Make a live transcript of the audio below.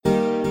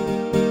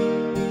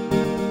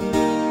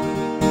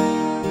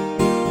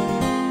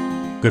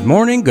Good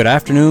morning, good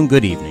afternoon,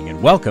 good evening, and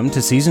welcome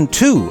to Season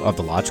 2 of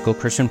the Logical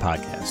Christian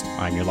Podcast.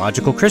 I'm your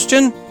Logical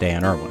Christian,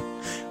 Dan Irwin.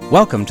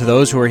 Welcome to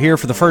those who are here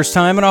for the first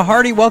time, and a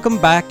hearty welcome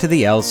back to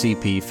the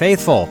LCP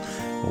faithful.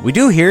 What we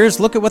do here is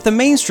look at what the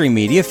mainstream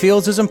media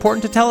feels is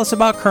important to tell us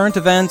about current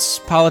events,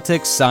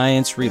 politics,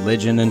 science,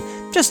 religion, and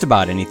just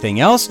about anything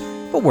else,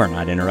 but we're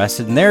not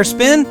interested in their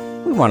spin.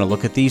 We want to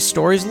look at these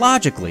stories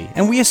logically,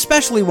 and we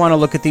especially want to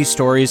look at these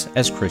stories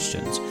as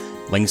Christians.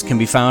 Links can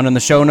be found in the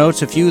show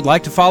notes if you'd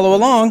like to follow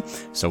along.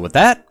 So with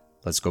that,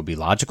 let's go be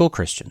logical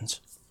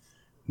Christians.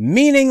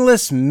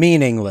 Meaningless,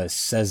 meaningless,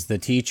 says the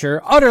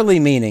teacher. Utterly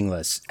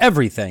meaningless.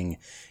 Everything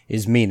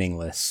is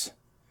meaningless.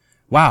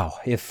 Wow,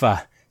 if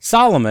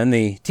Solomon,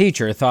 the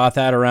teacher, thought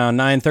that around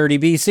 930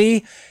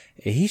 BC,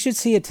 he should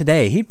see it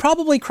today. He'd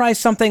probably cry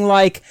something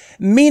like,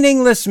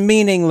 meaningless,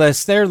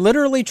 meaningless. They're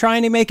literally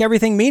trying to make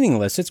everything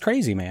meaningless. It's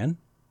crazy, man.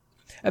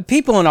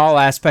 People in all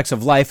aspects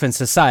of life and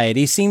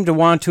society seem to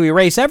want to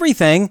erase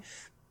everything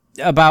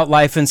about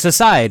life and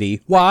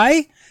society.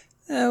 Why?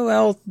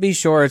 Well, be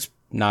sure it's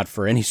not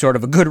for any sort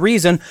of a good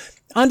reason.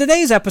 On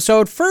today's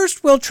episode,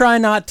 first we'll try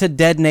not to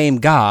dead-name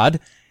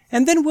God,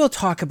 and then we'll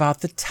talk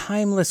about the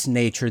timeless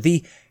nature,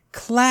 the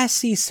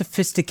classy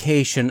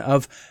sophistication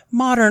of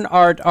modern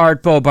art,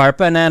 bobart,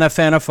 banana,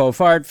 fana, faux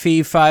fart,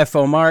 fee, fi,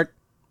 faux mart,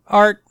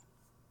 art.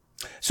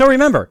 So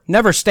remember,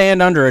 never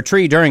stand under a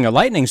tree during a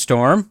lightning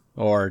storm,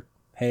 or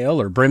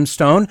hail or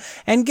brimstone,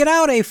 and get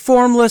out a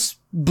formless,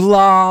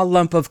 blah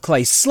lump of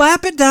clay.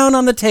 Slap it down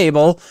on the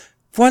table.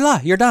 Voila,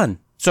 you're done.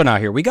 So now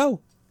here we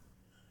go.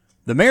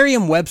 The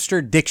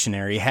Merriam-Webster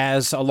Dictionary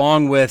has,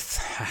 along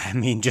with,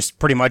 just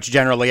pretty much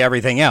generally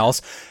everything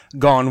else,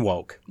 gone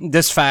woke.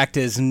 This fact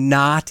is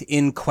not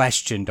in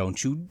question.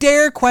 Don't you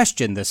dare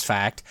question this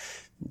fact.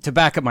 To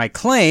back up my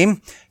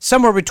claim,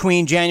 somewhere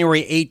between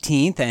January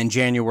 18th and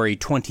January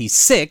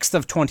 26th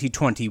of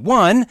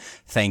 2021,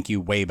 thank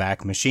you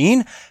Wayback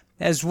Machine,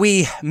 as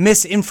we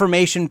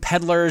misinformation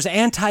peddlers,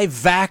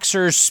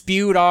 anti-vaxxers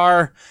spewed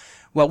our,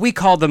 well, we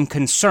called them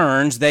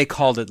concerns, they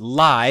called it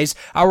lies,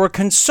 our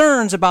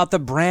concerns about the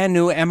brand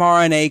new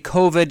mRNA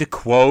COVID,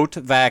 quote,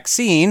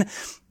 vaccine,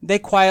 they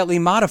quietly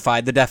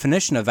modified the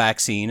definition of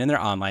vaccine in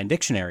their online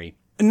dictionary.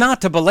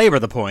 Not to belabor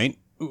the point,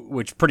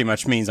 which pretty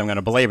much means I'm going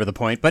to belabor the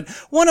point, but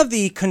one of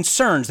the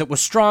concerns that was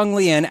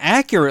strongly and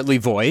accurately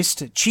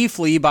voiced,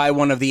 chiefly by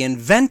one of the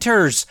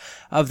inventors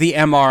of the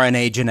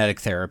mRNA genetic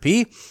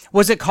therapy,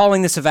 was that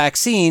calling this a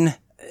vaccine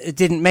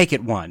didn't make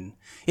it one.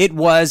 It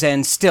was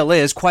and still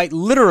is quite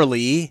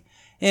literally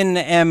an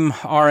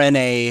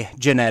mRNA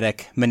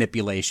genetic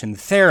manipulation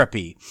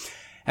therapy.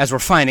 As we're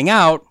finding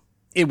out,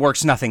 it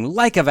works nothing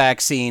like a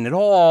vaccine at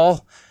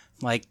all,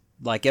 like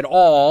at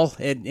all,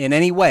 in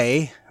any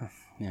way.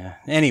 Yeah.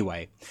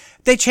 Anyway,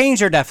 they changed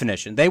their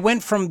definition. They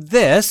went from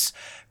this,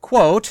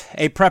 quote,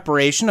 a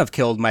preparation of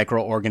killed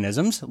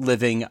microorganisms,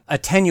 living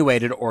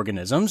attenuated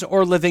organisms,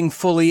 or living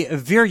fully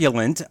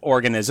virulent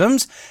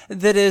organisms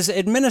that is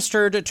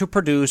administered to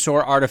produce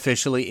or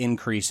artificially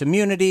increase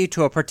immunity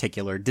to a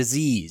particular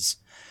disease.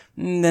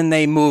 And then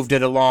they moved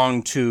it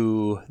along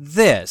to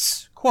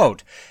this,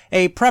 quote,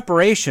 a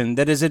preparation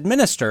that is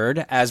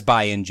administered, as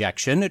by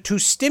injection, to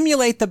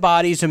stimulate the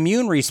body's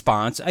immune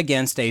response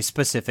against a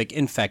specific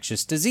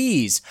infectious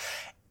disease.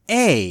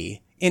 An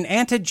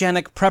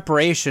antigenic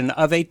preparation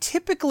of a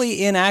typically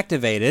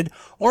inactivated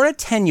or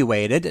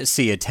attenuated,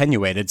 see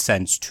attenuated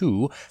sense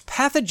 2,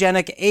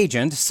 pathogenic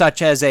agent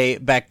such as a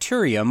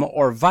bacterium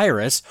or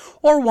virus,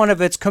 or one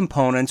of its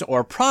components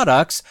or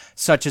products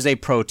such as a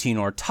protein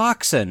or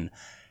toxin.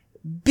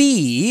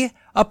 B,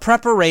 a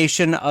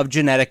preparation of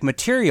genetic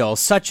material,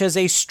 such as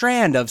a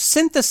strand of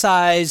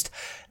synthesized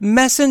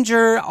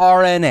messenger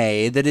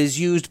RNA that is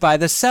used by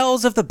the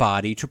cells of the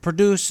body to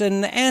produce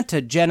an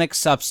antigenic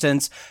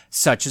substance,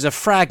 such as a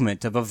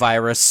fragment of a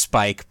virus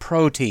spike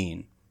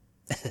protein.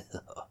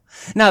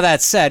 Now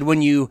that said,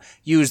 when you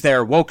use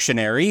their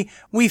Woktionary,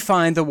 we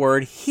find the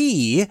word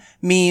he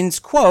means,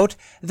 quote,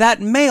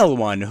 that male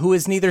one who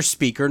is neither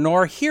speaker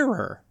nor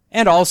hearer.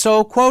 And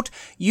also, quote,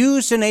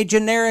 used in a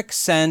generic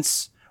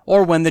sense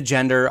or when the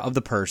gender of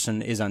the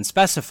person is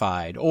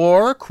unspecified,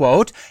 or,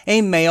 quote,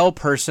 a male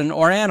person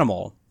or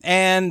animal.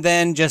 And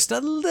then just a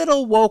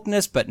little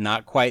wokeness, but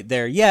not quite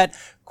there yet,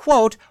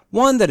 quote,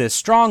 one that is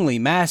strongly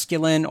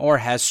masculine or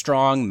has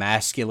strong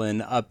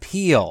masculine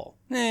appeal.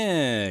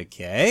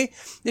 Okay.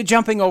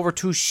 Jumping over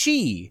to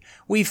she,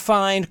 we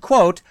find,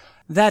 quote,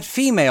 that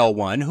female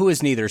one who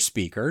is neither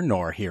speaker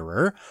nor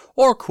hearer,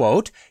 or,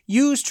 quote,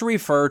 used to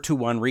refer to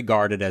one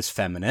regarded as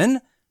feminine.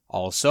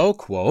 Also,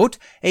 quote,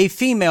 a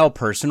female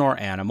person or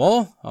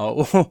animal. A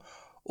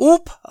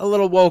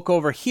little woke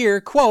over here,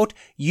 quote,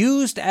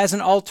 used as an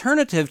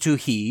alternative to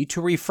he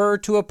to refer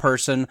to a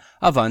person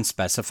of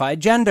unspecified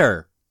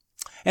gender.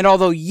 And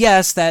although,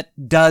 yes, that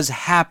does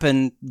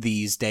happen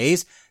these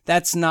days,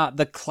 that's not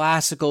the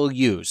classical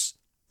use.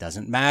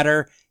 Doesn't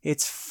matter.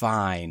 It's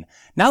fine.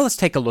 Now let's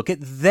take a look at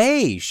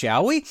they,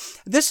 shall we?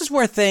 This is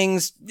where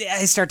things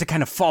start to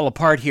kind of fall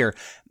apart here.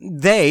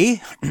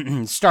 They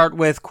start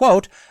with,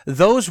 quote,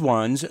 those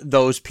ones,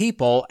 those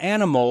people,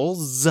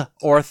 animals,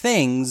 or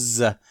things.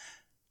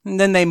 And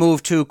then they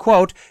move to,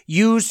 quote,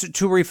 used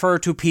to refer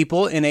to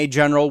people in a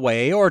general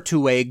way or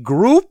to a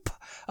group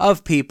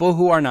of people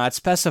who are not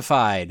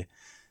specified.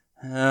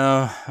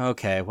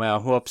 Okay,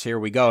 well, whoops, here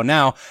we go.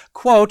 Now,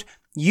 quote,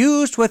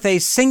 used with a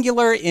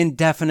singular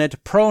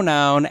indefinite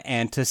pronoun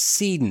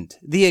antecedent.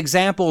 The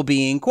example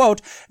being,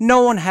 quote,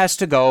 no one has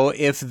to go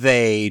if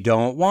they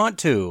don't want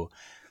to.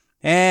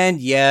 And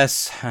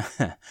yes,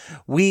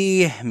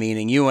 we,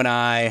 meaning you and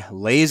I,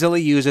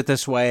 lazily use it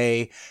this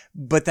way,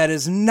 but that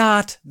is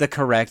not the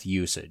correct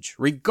usage,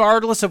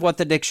 regardless of what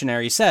the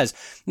dictionary says.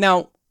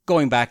 Now,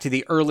 going back to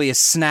the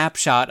earliest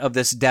snapshot of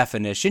this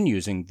definition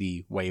using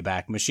the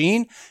Wayback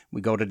Machine, we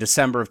go to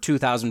December of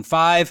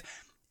 2005,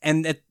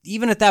 and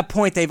even at that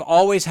point, they've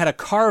always had a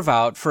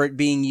carve-out for it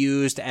being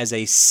used as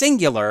a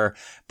singular,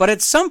 but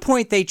at some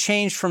point they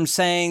changed from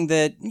saying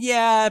that,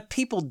 yeah,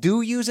 people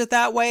do use it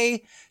that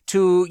way,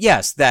 to,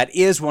 yes, that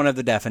is one of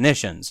the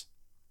definitions.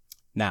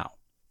 Now,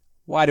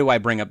 why do I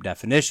bring up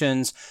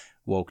definitions,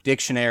 woke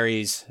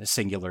dictionaries,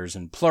 singulars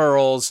and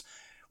plurals?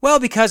 Well,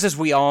 because as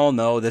we all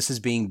know, this is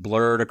being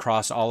blurred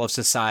across all of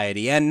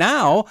society, and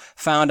now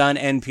found on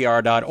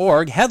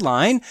NPR.org,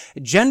 headline,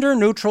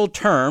 gender-neutral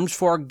terms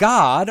for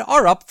God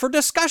are up for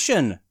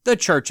discussion, the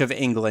Church of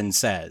England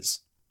says.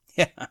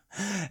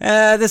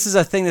 Yeah, this is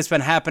a thing that's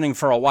been happening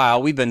for a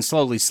while. We've been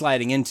slowly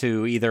sliding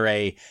into either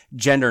a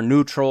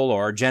gender-neutral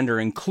or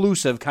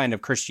gender-inclusive kind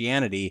of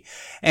Christianity.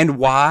 And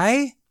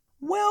why?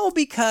 Well,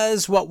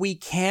 because what we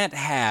can't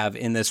have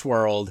in this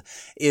world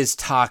is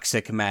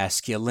toxic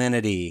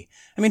masculinity.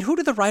 I mean, who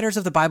do the writers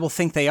of the Bible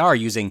think they are,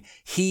 using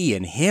he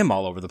and him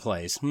all over the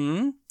place?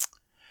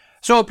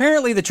 So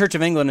apparently the Church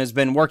of England has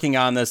been working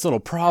on this little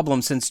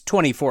problem since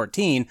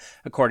 2014,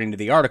 according to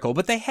the article,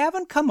 but they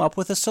haven't come up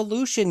with a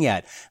solution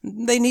yet.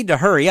 They need to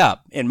hurry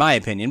up, in my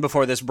opinion,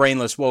 before this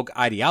brainless woke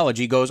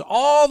ideology goes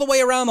all the way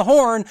around the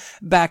horn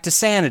back to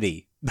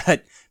sanity.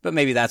 But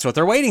maybe that's what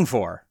they're waiting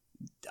for.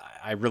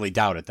 I really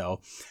doubt it, though.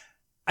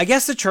 I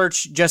guess the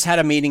church just had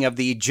a meeting of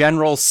the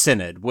General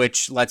Synod,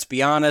 which, let's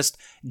be honest,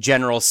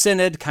 General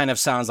Synod kind of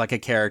sounds like a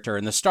character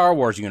in the Star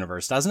Wars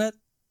universe, doesn't it?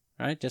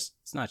 Right? It's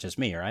not just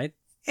me, right?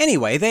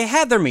 Anyway, they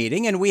had their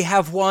meeting, and we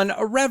have one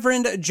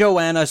Reverend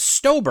Joanna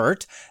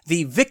Stobart,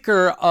 the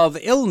vicar of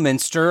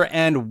Ilminster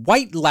and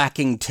White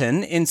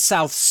Lackington in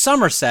South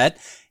Somerset,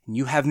 and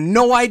you have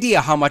no idea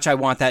how much I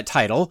want that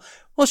title.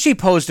 Well, she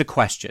posed a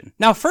question.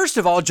 Now, first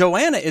of all,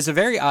 Joanna is a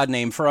very odd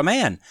name for a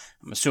man.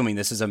 I'm assuming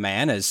this is a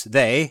man, as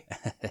they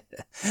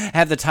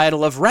have the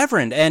title of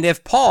Reverend, and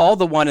if Paul,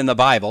 the one in the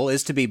Bible,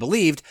 is to be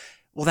believed,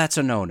 well, that's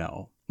a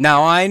no-no.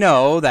 Now, I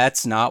know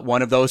that's not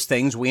one of those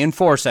things we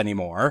enforce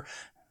anymore.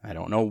 I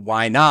don't know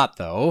why not,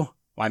 though.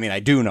 Well, I mean, I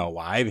do know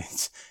why.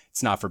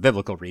 It's not for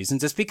biblical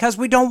reasons. It's because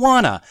we don't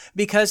wanna.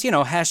 Because,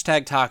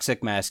 hashtag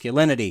toxic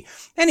masculinity.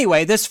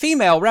 Anyway, this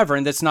female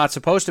reverend that's not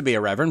supposed to be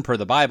a reverend, per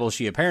the Bible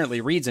she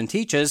apparently reads and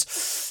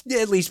teaches,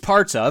 at least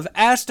parts of,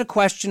 asked a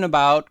question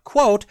about,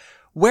 quote,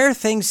 where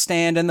things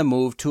stand in the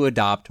move to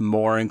adopt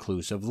more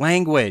inclusive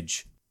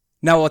language.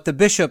 Now, what the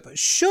bishop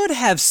should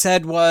have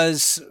said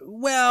was,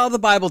 well, the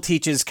Bible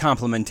teaches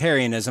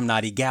complementarianism,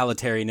 not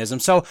egalitarianism.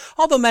 So,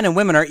 although men and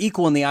women are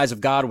equal in the eyes of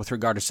God with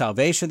regard to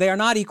salvation, they are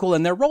not equal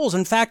in their roles.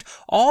 In fact,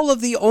 all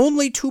of the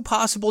only two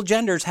possible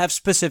genders have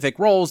specific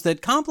roles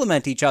that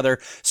complement each other.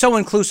 So,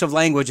 inclusive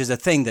language is a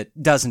thing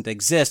that doesn't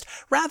exist.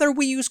 Rather,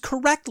 we use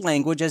correct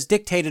language as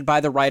dictated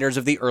by the writers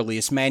of the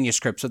earliest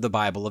manuscripts of the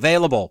Bible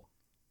available.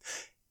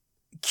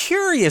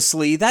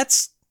 Curiously,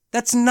 that's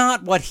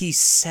not what he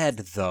said,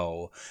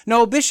 though.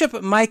 No,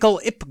 Bishop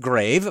Michael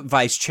Ipgrave,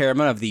 vice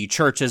chairman of the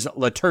church's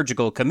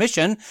liturgical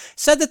commission,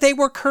 said that they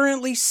were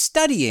currently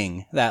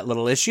studying that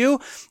little issue,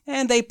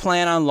 and they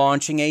plan on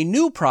launching a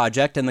new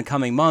project in the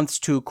coming months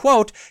to,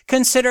 quote,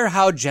 consider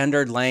how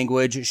gendered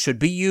language should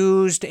be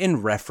used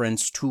in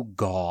reference to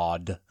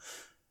God.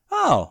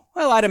 Oh,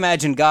 well, I'd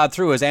imagine God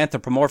threw his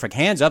anthropomorphic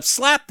hands up,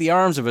 slapped the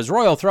arms of his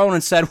royal throne,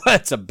 and said, well,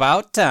 it's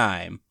about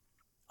time.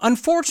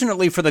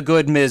 Unfortunately for the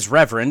good Ms.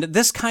 Reverend,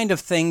 this kind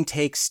of thing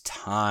takes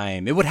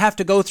time. It would have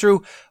to go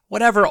through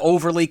whatever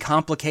overly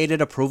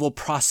complicated approval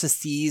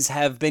processes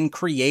have been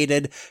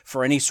created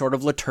for any sort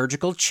of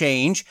liturgical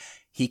change.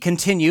 He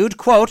continued,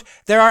 quote,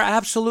 there are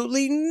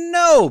absolutely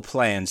no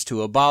plans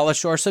to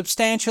abolish or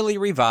substantially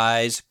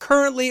revise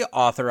currently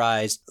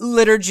authorized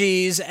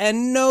liturgies,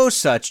 and no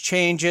such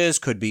changes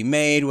could be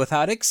made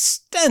without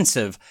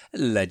extensive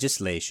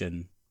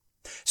legislation.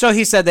 So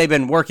he said they've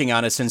been working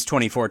on it since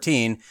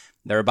 2014.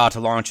 They're about to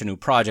launch a new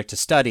project to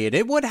study it.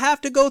 It would have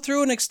to go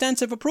through an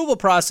extensive approval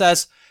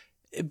process,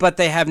 but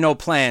they have no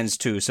plans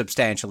to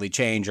substantially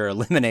change or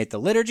eliminate the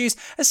liturgies.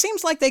 It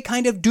seems like they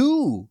kind of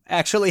do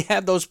actually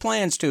have those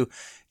plans to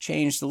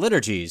change the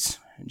liturgies.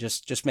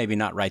 Just maybe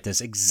not right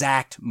this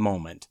exact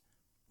moment.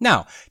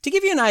 Now, to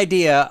give you an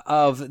idea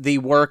of the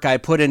work I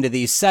put into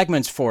these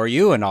segments for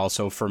you, and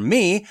also for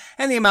me,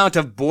 and the amount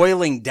of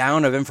boiling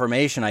down of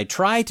information I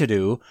try to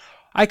do,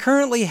 I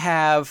currently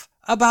have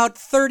about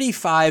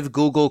 35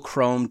 Google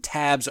Chrome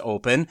tabs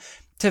open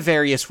to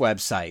various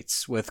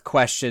websites with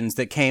questions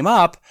that came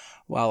up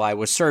while I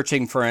was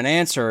searching for an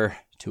answer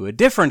to a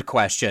different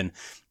question.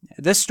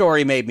 This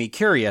story made me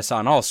curious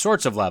on all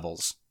sorts of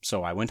levels,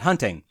 so I went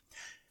hunting.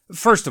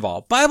 First of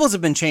all, Bibles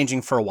have been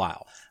changing for a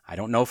while. I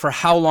don't know for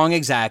how long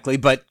exactly,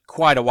 but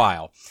quite a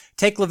while.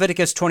 Take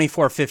Leviticus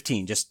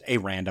 24:15, just a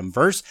random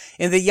verse,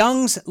 in the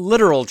Young's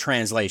literal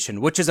translation,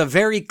 which is a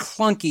very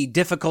clunky,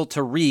 difficult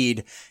to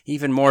read,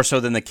 even more so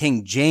than the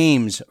King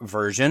James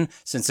version,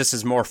 since this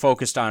is more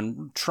focused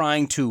on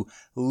trying to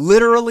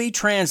literally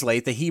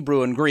translate the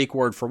Hebrew and Greek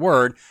word for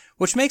word,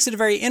 which makes it a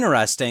very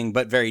interesting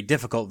but very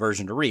difficult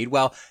version to read.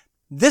 Well,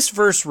 this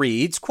verse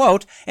reads,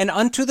 quote, "And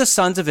unto the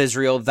sons of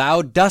Israel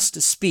thou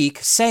dost speak,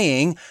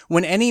 saying,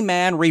 When any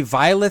man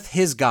revileth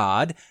his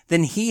God,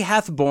 then he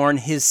hath borne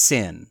his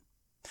sin."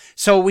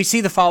 So we see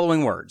the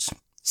following words: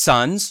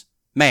 sons,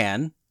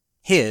 man,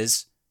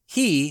 his,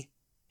 he,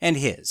 and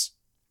his.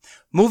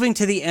 Moving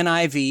to the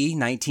NIV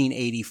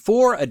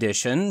 1984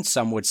 edition,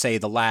 some would say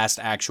the last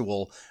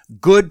actual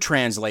good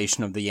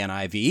translation of the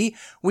NIV,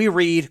 we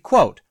read,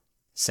 quote,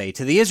 "Say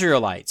to the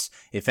Israelites,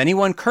 if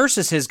anyone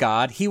curses his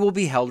God, he will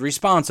be held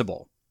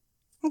responsible."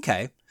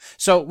 Okay,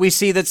 so we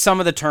see that some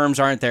of the terms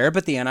aren't there,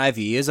 but the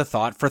NIV is a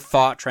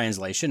thought-for-thought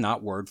translation,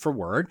 not word for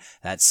word.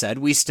 That said,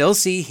 we still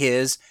see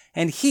his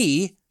and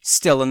he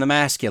still in the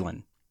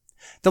masculine.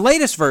 The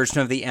latest version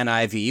of the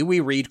NIV, we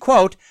read,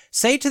 quote,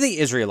 "Say to the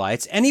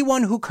Israelites,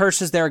 anyone who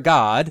curses their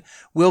God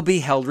will be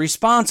held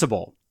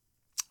responsible."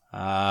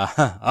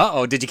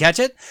 Did you catch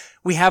it?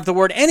 We have the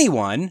word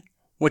anyone,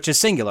 which is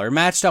singular,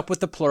 matched up with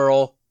the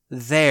plural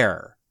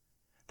their.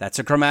 That's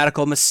a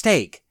grammatical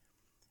mistake,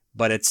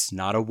 but it's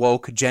not a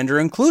woke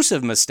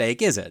gender-inclusive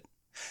mistake, is it?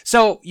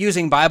 So,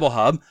 using Bible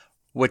Hub,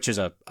 which is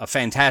a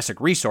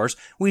fantastic resource,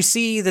 we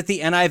see that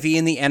the NIV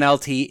and the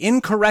NLT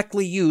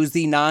incorrectly use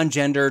the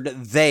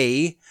non-gendered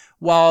they,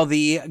 while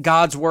the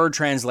God's Word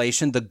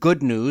translation, the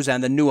Good News,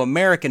 and the New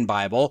American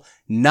Bible,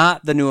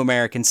 not the New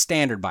American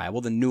Standard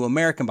Bible, the New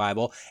American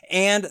Bible,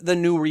 and the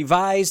New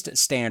Revised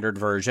Standard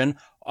Version,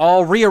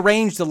 all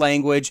rearrange the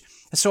language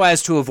so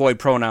as to avoid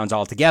pronouns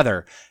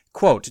altogether.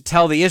 Quote,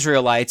 "Tell the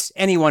Israelites,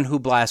 anyone who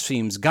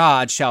blasphemes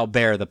God shall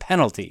bear the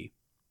penalty."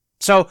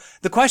 So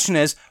the question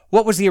is,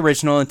 what was the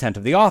original intent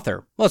of the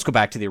author? Well, let's go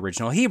back to the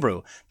original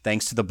Hebrew.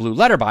 Thanks to the Blue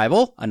Letter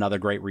Bible, another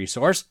great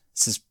resource,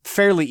 this is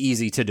fairly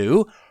easy to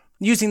do.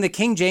 Using the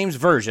King James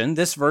Version,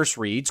 this verse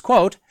reads,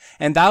 quote,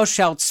 "And thou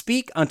shalt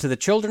speak unto the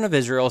children of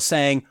Israel,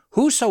 saying,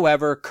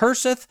 Whosoever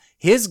curseth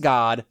his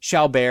God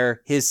shall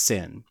bear his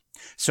sin."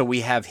 So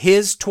we have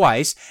his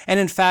twice, and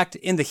in fact,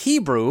 in the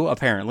Hebrew,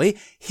 apparently,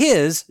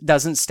 his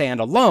doesn't stand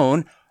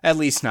alone, at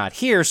least not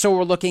here, so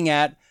we're looking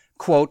at,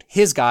 quote,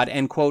 his God,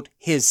 and, quote,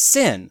 his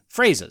sin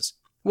phrases.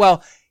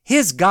 Well,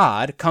 his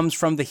God comes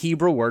from the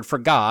Hebrew word for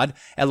God,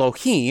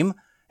 Elohim,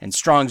 and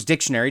Strong's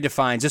Dictionary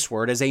defines this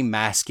word as a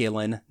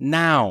masculine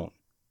noun.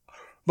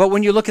 But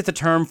when you look at the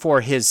term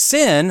for his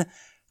sin,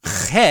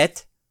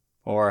 chet,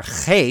 or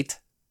chet,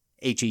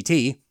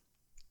 H-E-T,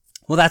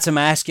 well, that's a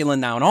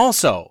masculine noun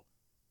also.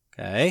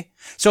 Okay?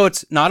 So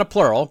it's not a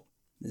plural.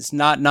 It's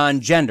not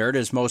non-gendered,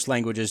 as most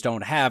languages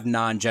don't have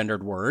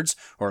non-gendered words,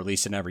 or at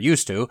least it never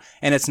used to,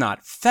 and it's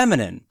not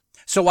feminine.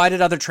 So why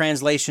did other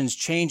translations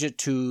change it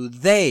to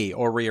they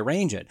or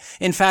rearrange it?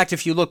 In fact,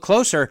 if you look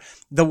closer,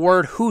 the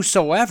word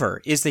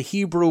whosoever is the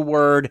Hebrew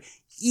word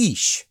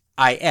ish,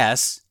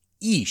 I-S,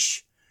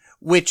 ish,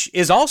 which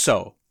is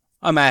also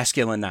a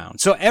masculine noun.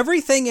 So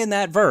everything in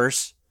that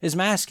verse is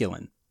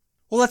masculine.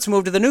 Well, let's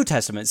move to the New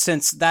Testament,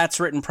 since that's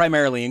written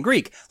primarily in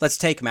Greek. Let's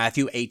take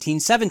Matthew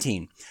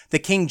 18:17. The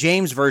King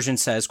James Version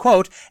says,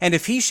 quote, "And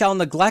if he shall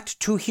neglect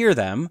to hear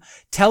them,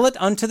 tell it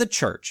unto the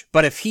church.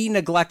 But if he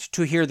neglect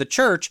to hear the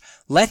church,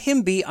 let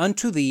him be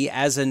unto thee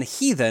as an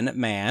heathen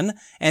man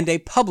and a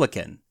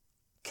publican."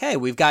 Okay,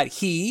 we've got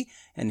he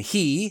and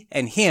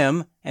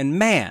him and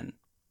man.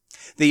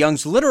 The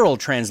Young's literal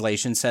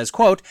translation says,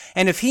 quote,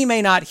 "And if he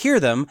may not hear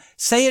them,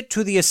 say it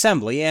to the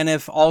assembly, and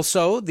if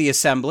also the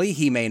assembly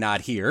he may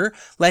not hear,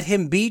 let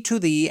him be to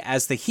thee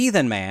as the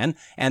heathen man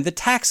and the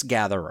tax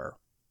gatherer."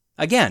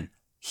 Again,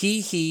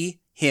 he,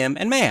 him,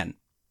 and man.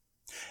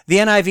 The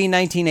NIV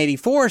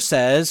 1984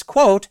 says,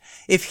 quote,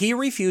 "If he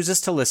refuses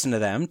to listen to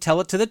them,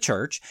 tell it to the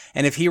church,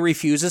 and if he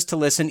refuses to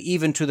listen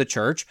even to the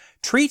church,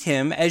 treat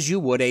him as you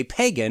would a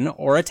pagan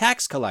or a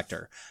tax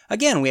collector."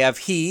 Again, we have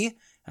he,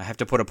 I have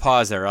to put a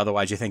pause there,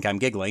 otherwise you think I'm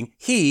giggling,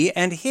 he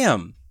and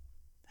him.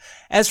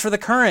 As for the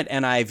current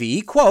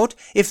NIV, quote,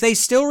 "If they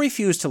still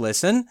refuse to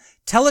listen,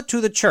 tell it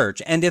to the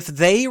church, and if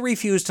they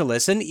refuse to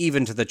listen,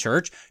 even to the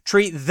church,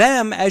 treat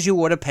them as you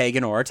would a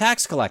pagan or a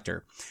tax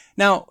collector."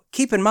 Now,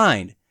 keep in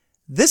mind,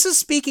 this is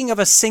speaking of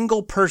a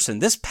single person.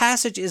 This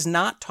passage is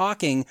not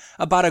talking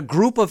about a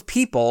group of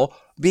people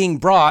being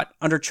brought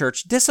under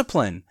church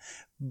discipline.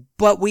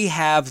 But we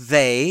have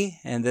they,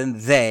 and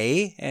then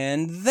they,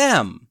 and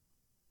them.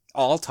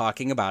 all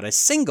talking about a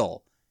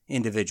single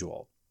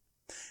individual.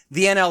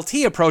 The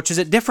NLT approaches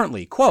it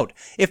differently. Quote,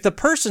 if the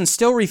person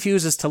still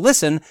refuses to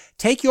listen,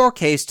 take your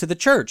case to the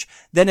church.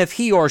 Then if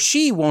he or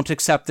she won't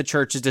accept the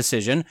church's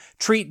decision,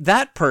 treat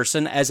that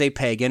person as a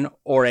pagan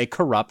or a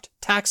corrupt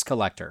tax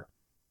collector.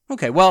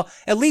 Okay, well,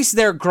 at least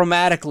they're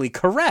grammatically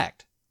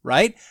correct,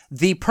 right?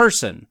 The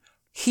person,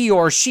 he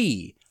or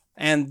she,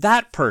 and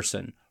that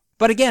person.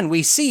 But again,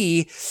 we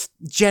see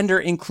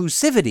gender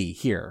inclusivity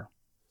here.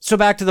 So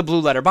back to the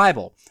Blue Letter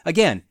Bible.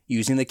 Again,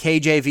 using the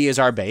KJV as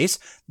our base,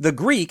 the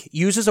Greek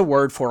uses a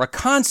word for a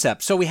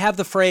concept. So we have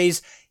the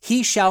phrase,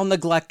 he shall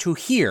neglect to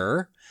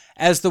hear,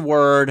 as the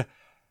word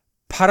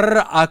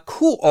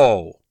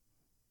parakouo.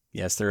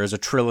 Yes, there is a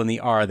trill in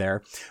the R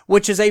there,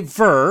 which is a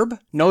verb,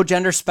 no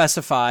gender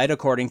specified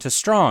according to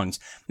Strong's.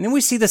 And then we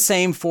see the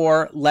same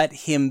for let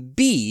him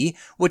be,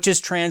 which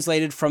is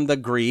translated from the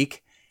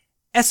Greek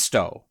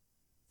esto.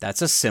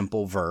 That's a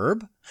simple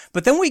verb.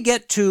 But then we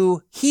get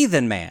to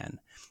heathen man,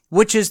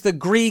 which is the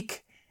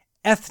Greek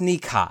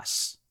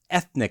ethnikos,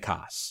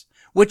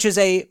 which is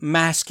a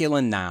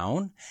masculine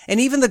noun.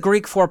 And even the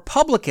Greek for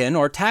publican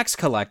or tax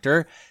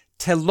collector,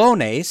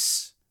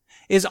 telones,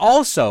 is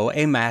also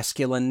a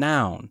masculine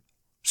noun.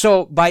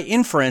 So by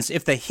inference,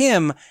 if the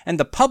him and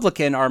the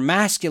publican are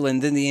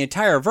masculine, then the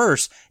entire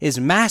verse is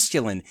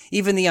masculine,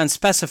 even the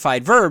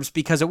unspecified verbs,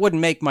 because it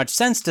wouldn't make much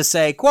sense to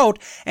say, quote,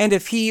 and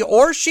if he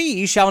or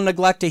she shall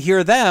neglect to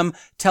hear them,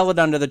 tell it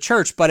unto the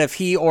church. But if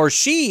he or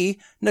she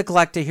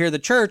neglect to hear the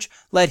church,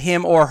 let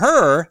him or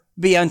her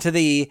be unto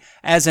thee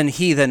as an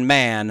heathen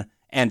man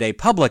and a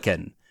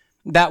publican.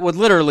 That would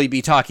literally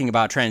be talking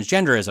about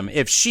transgenderism.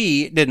 If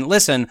she didn't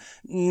listen,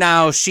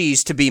 now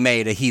she's to be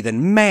made a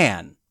heathen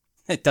man.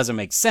 It doesn't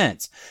make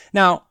sense.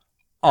 Now,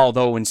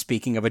 although when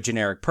speaking of a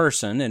generic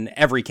person, in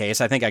every case,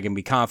 I think I can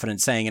be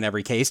confident saying in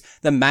every case,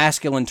 the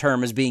masculine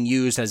term is being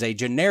used as a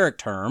generic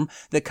term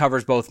that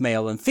covers both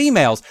male and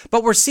females.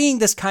 But we're seeing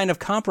this kind of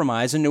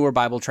compromise in newer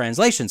Bible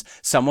translations,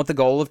 some with the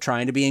goal of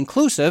trying to be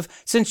inclusive,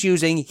 since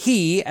using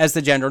he as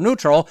the gender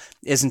neutral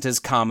isn't as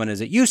common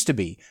as it used to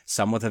be,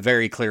 some with a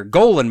very clear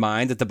goal in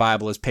mind that the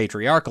Bible is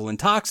patriarchal and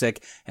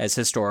toxic as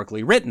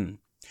historically written.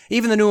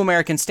 Even the New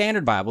American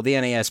Standard Bible, the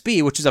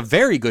NASB, which is a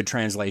very good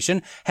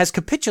translation, has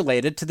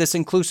capitulated to this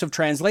inclusive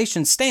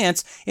translation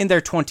stance in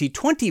their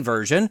 2020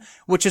 version,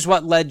 which is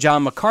what led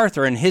John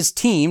MacArthur and his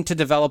team to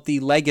develop the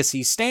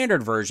Legacy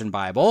Standard Version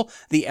Bible,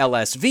 the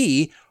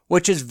LSV,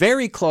 which is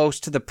very close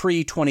to the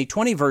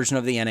pre-2020 version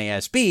of the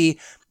NASB,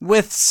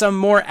 with some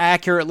more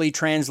accurately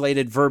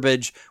translated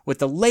verbiage with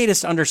the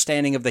latest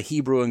understanding of the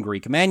Hebrew and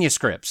Greek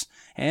manuscripts,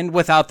 and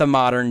without the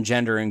modern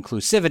gender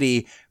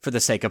inclusivity for the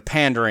sake of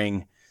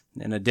pandering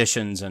and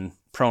additions and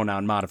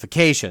pronoun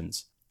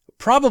modifications.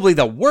 Probably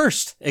the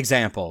worst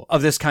example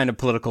of this kind of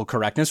political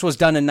correctness was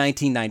done in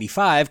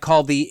 1995,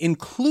 called the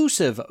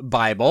Inclusive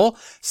Bible,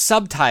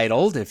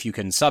 subtitled, if you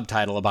can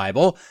subtitle a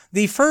Bible,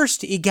 the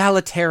First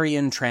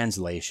Egalitarian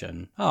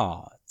Translation.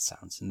 Oh, it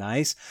sounds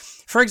nice.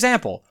 For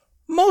example,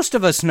 most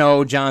of us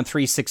know John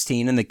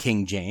 3:16 in the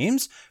King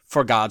James,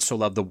 for God so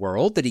loved the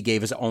world that he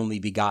gave his only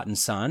begotten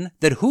Son,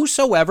 that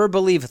whosoever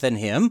believeth in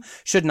him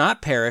should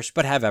not perish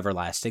but have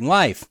everlasting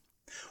life.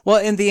 Well,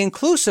 in the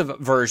inclusive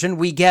version,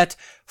 we get,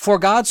 for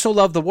God so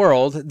loved the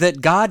world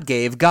that God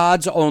gave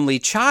God's only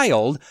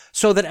child,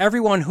 so that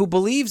everyone who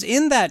believes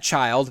in that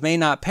child may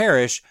not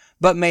perish,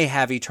 but may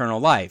have eternal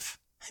life.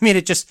 I mean,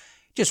 it just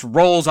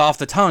rolls off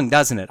the tongue,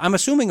 doesn't it? I'm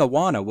assuming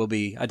Awana will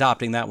be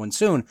adopting that one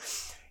soon.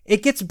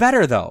 It gets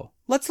better, though.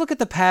 Let's look at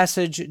the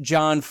passage,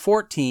 John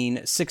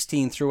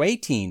 14:16 through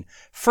 18.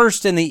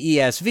 First in the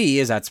ESV,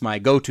 as that's my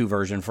go-to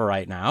version for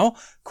right now.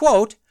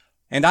 Quote,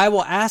 and I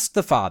will ask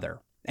the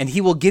Father, and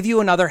he will give you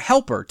another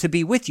helper to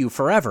be with you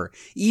forever,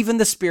 even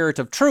the Spirit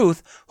of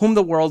truth, whom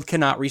the world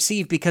cannot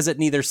receive, because it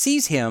neither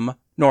sees him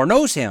nor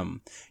knows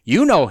him.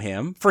 You know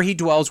him, for he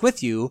dwells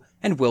with you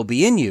and will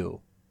be in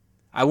you.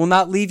 I will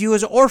not leave you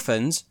as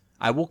orphans.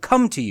 I will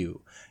come to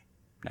you.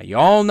 Now, you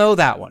all know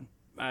that one,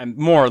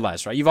 more or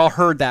less, right? You've all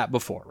heard that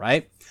before,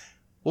 right?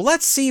 Well,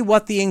 let's see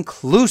what the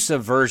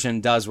inclusive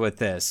version does with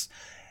this.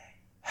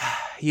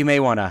 You may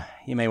want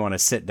to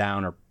sit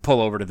down or pull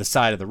over to the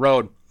side of the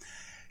road.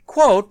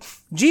 Quote,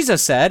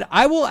 Jesus said,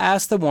 I will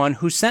ask the one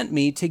who sent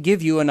me to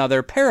give you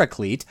another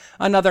paraclete,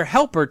 another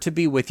helper to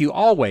be with you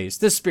always,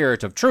 the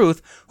Spirit of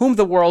truth, whom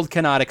the world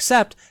cannot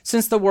accept,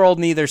 since the world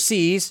neither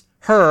sees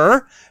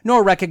her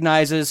nor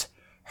recognizes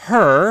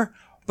her,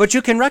 but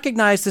you can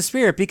recognize the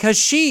Spirit because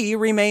she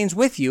remains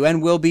with you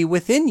and will be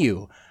within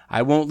you.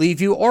 I won't leave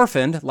you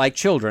orphaned like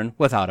children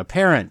without a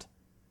parent.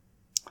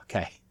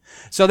 Okay,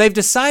 so they've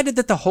decided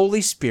that the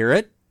Holy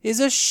Spirit is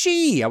a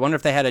she. I wonder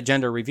if they had a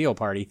gender reveal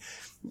party.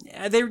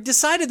 They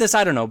decided this,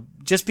 I don't know,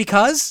 just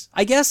because,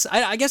 I guess.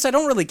 I guess I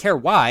don't really care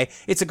why.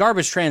 It's a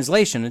garbage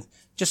translation,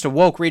 just a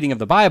woke reading of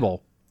the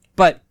Bible.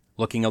 But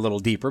looking a little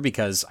deeper,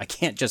 because I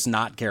can't just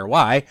not care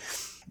why,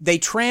 they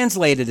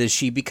translated as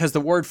she because the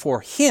word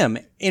for him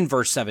in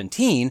verse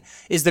 17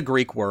 is the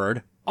Greek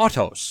word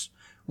autos,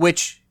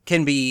 which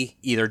can be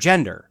either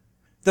gender.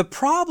 The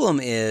problem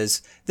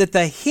is that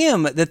the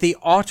him that the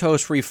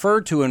autos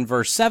referred to in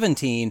verse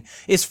 17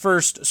 is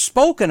first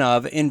spoken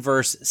of in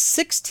verse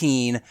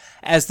 16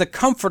 as the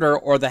comforter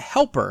or the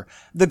helper.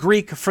 The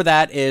Greek for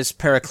that is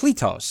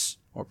parakletos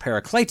or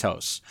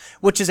parakletos,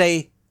 which is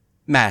a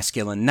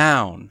masculine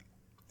noun.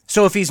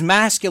 So if he's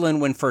masculine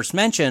when first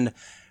mentioned,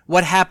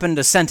 what happened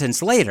a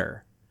sentence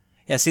later?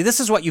 Yeah, see, this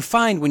is what you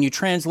find when you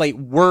translate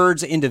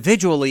words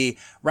individually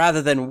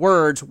rather than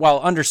words while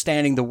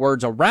understanding the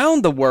words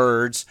around the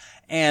words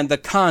and the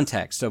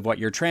context of what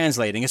you're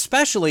translating,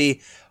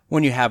 especially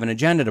when you have an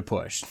agenda to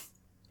push.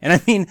 And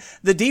I mean,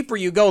 the deeper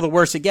you go, the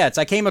worse it gets.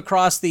 I came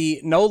across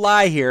the, no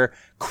lie here,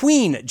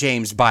 Queen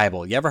James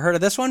Bible. You ever heard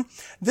of this one?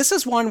 This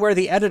is one where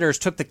the editors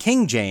took the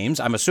King James,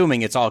 I'm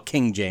assuming it's all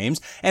King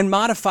James, and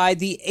modified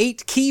the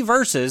 8 key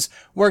verses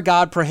where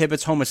God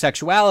prohibits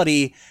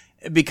homosexuality,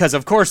 because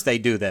of course they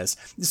do this.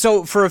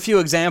 So for a few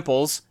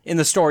examples, in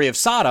the story of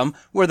Sodom,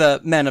 where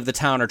the men of the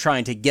town are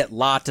trying to get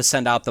Lot to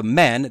send out the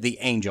men, the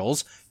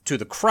angels, to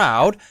the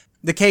crowd,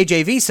 the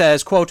KJV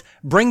says, quote,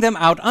 "Bring them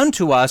out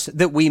unto us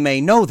that we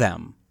may know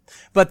them."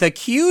 But the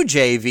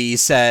QJV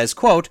says,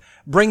 quote,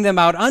 "Bring them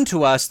out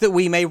unto us that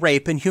we may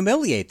rape and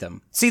humiliate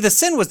them." See, the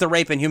sin was the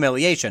rape and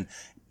humiliation,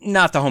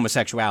 not the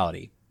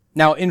homosexuality.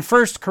 Now, in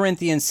 1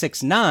 Corinthians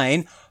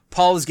 6:9,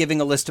 Paul is giving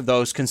a list of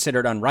those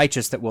considered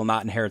unrighteous that will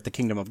not inherit the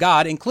kingdom of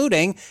God,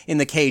 including, in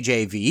the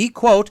KJV,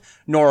 quote,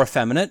 "Nor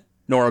effeminate,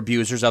 nor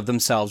abusers of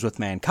themselves with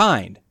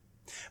mankind."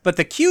 But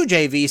the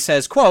QJV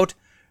says, quote,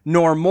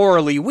 "Nor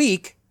morally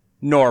weak,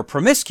 nor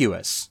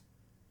promiscuous."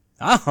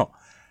 Oh,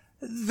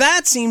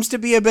 that seems to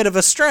be a bit of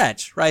a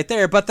stretch right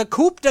there. But the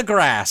coup de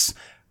grace,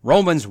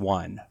 Romans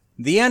 1,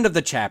 the end of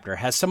the chapter,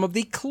 has some of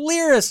the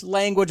clearest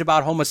language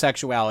about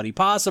homosexuality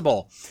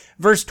possible.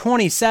 Verse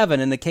 27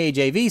 in the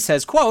KJV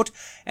says, quote,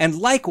 "And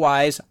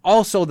likewise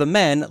also the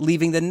men,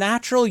 leaving the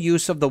natural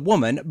use of the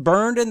woman,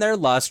 burned in their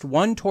lust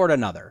one toward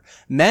another,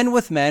 men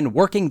with men,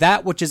 working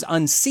that which is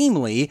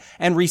unseemly,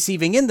 and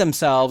receiving in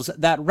themselves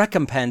that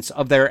recompense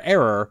of their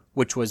error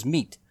which was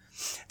meet."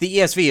 The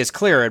ESV is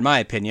clearer, in my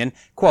opinion.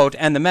 Quote,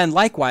 "And the men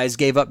likewise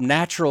gave up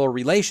natural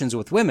relations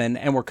with women,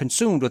 and were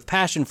consumed with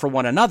passion for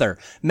one another,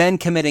 men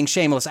committing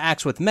shameless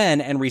acts with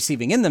men, and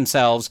receiving in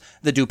themselves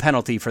the due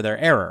penalty for their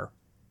error."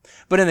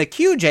 But in the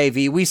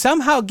QJV, we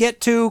somehow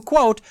get to,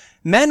 quote,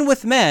 "Men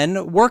with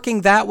men,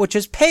 working that which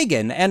is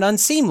pagan and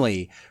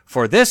unseemly.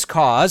 For this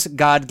cause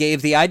God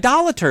gave the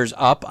idolaters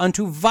up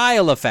unto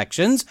vile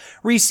affections,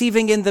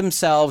 receiving in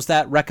themselves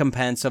that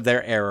recompense of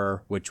their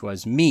error which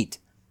was meet."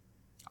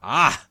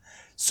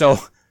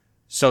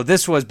 So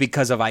this was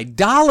because of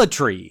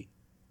idolatry,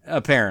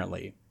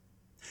 apparently.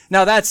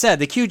 Now, that said,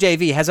 the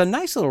QJV has a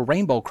nice little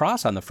rainbow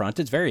cross on the front.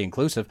 It's very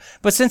inclusive.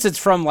 But since it's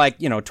from,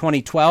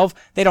 2012,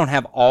 they don't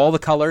have all the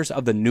colors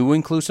of the new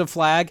inclusive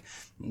flag.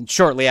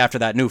 Shortly after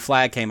that new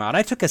flag came out,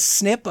 I took a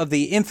snip of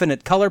the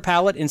infinite color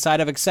palette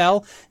inside of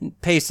Excel and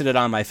pasted it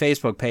on my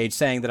Facebook page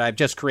saying that I've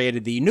just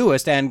created the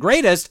newest and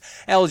greatest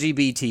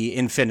LGBT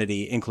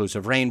infinity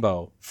inclusive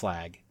rainbow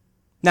flag.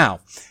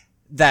 Now,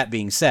 that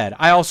being said,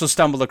 I also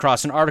stumbled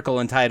across an article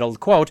entitled,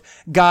 quote,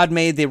 "God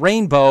made the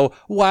rainbow,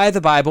 why the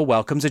Bible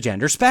welcomes a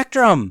gender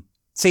spectrum."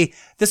 See,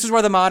 this is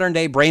where the modern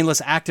day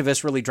brainless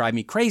activists really drive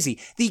me crazy.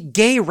 The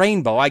gay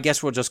rainbow, I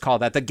guess we'll just call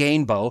that the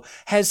gainbow,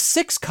 has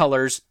 6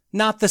 colors,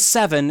 not the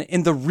 7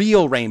 in the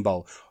real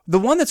rainbow. The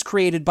one that's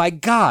created by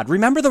God.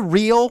 Remember the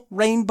real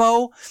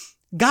rainbow?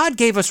 God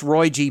gave us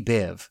Roy G.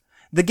 Biv.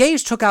 The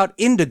gays took out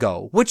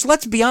indigo, which,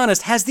 let's be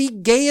honest, has the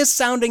gayest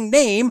sounding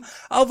name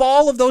of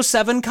all of those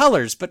 7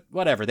 colors. But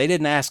whatever, they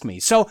didn't ask me.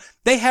 So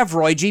they have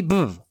Roy G.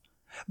 Biv.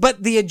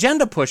 But the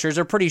agenda pushers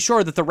are pretty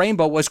sure that the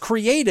rainbow was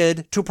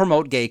created to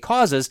promote gay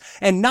causes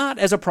and not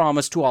as a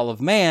promise to all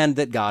of man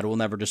that God will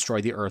never destroy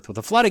the earth with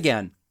a flood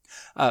again.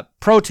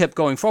 Pro tip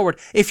going forward,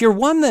 if you're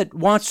one that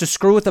wants to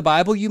screw with the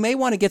Bible, you may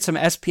want to get some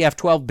SPF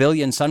 12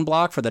 billion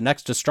sunblock for the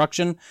next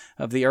destruction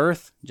of the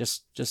earth.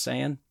 Just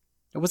saying.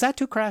 Was that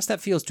too crass? That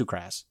feels too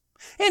crass.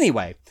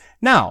 Anyway,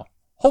 now,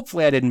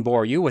 hopefully I didn't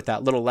bore you with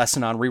that little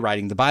lesson on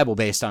rewriting the Bible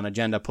based on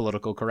agenda,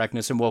 political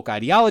correctness, and woke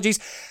ideologies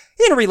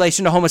in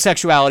relation to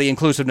homosexuality,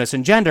 inclusiveness,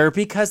 and gender,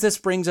 because this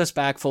brings us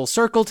back full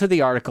circle to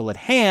the article at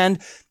hand,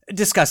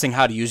 discussing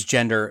how to use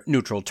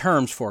gender-neutral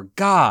terms for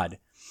God.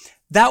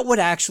 That would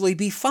actually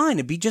be fine.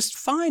 It'd be just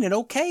fine and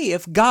okay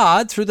if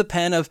God, through the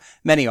pen of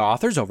many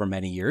authors over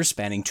many years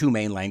spanning 2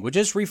 main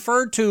languages,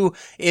 referred to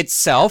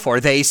itself or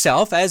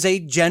they-self as a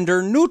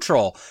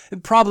gender-neutral. The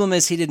problem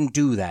is he didn't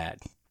do that.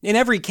 In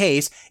every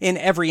case, in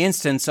every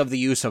instance of the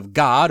use of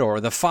God or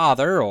the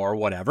Father or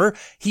whatever,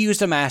 he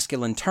used a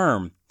masculine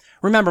term.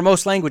 Remember,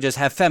 most languages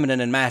have feminine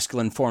and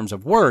masculine forms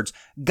of words.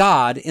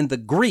 God, in the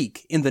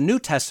Greek, in the New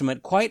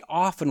Testament, quite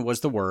often was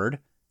the word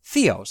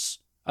theos,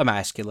 a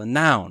masculine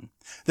noun.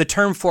 The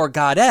term for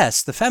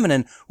goddess, the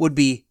feminine, would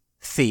be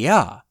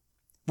thea.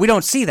 We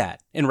don't see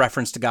that in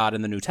reference to God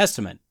in the New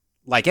Testament,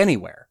 like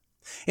anywhere.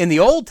 In the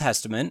Old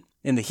Testament,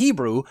 in the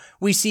Hebrew,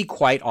 we see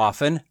quite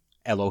often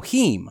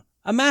Elohim,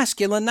 a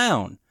masculine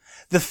noun.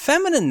 The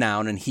feminine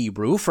noun in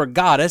Hebrew for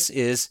goddess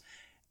is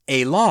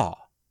Elah.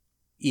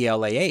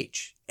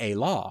 E-L-A-H, a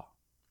law.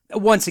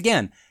 Once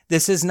again,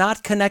 this is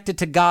not connected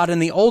to God in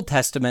the Old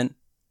Testament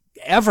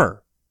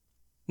ever.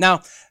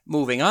 Now,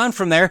 moving on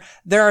from there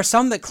are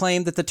some that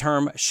claim that the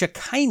term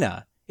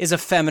Shekinah is a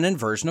feminine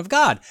version of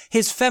God,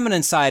 his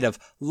feminine side of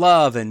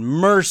love and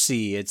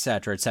mercy,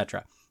 etc.,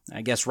 etc.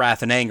 I guess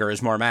wrath and anger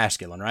is more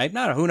masculine, right?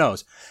 No, who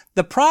knows?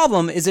 The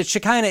problem is that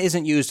Shekinah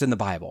isn't used in the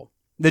Bible.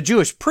 The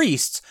Jewish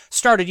priests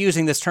started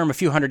using this term a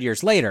few hundred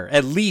years later,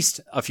 at least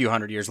a few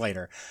hundred years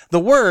later. The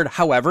word,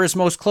 however, is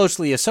most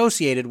closely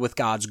associated with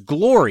God's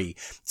glory,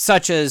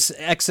 such as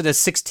Exodus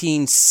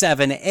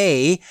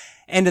 16:7a,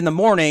 and in the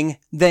morning,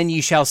 then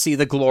ye shall see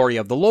the glory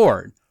of the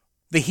Lord.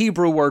 The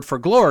Hebrew word for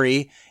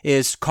glory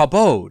is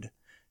kabod,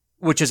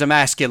 which is a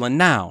masculine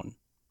noun.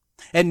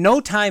 At no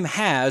time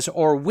has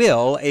or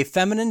will a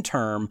feminine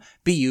term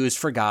be used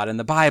for God in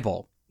the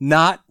Bible,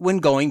 not when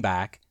going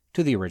back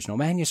to the original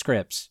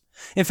manuscripts.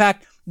 In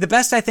fact, the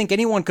best I think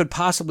anyone could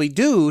possibly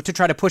do to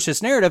try to push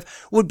this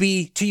narrative would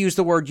be to use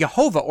the word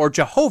Yehovah or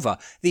Jehovah,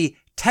 the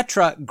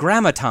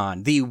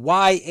tetragrammaton, the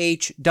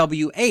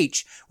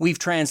YHWH we've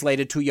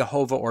translated to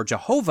Yehovah or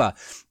Jehovah.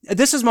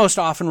 This is most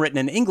often written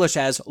in English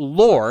as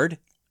Lord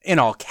in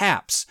all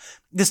caps.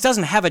 This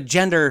doesn't have a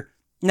gender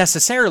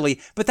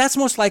necessarily, but that's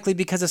most likely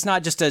because it's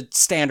not just a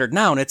standard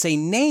noun. It's a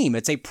name.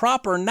 It's a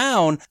proper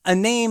noun, a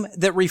name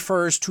that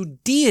refers to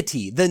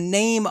deity, the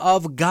name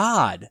of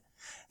God.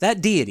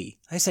 That deity,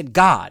 I said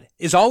God,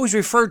 is always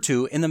referred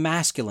to in the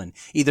masculine,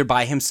 either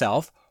by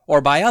himself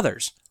or by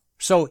others.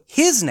 So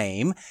his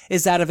name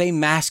is that of a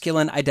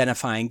masculine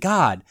identifying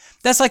God.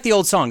 That's like the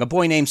old song, A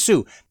Boy Named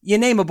Sue. You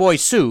name a boy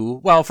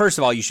Sue, well, first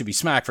of all, you should be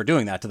smacked for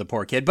doing that to the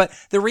poor kid, but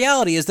the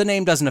reality is the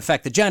name doesn't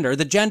affect the gender.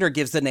 The gender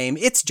gives the name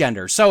its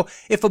gender. So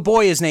if a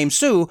boy is named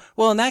Sue,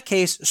 well, in that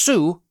case,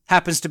 Sue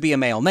happens to be a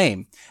male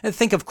name.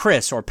 Think of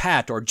Chris or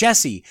Pat or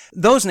Jesse.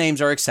 Those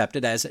names are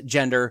accepted as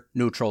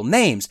gender-neutral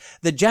names.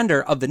 The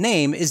gender of the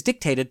name is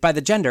dictated by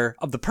the gender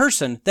of the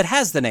person that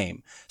has the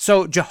name.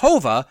 So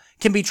Jehovah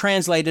can be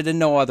translated in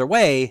no other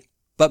way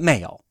but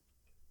male.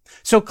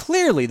 So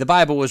clearly the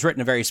Bible was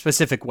written a very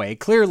specific way.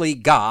 Clearly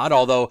God,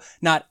 although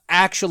not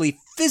actually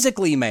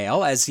physically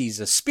male, as he's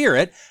a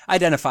spirit,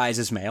 identifies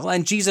as male,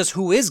 and Jesus,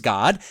 who is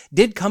God,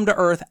 did come to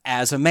earth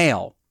as a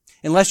male.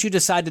 Unless you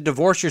decide to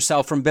divorce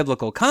yourself from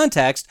biblical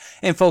context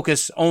and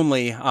focus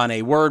only on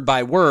a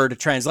word-by-word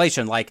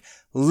translation, like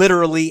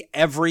literally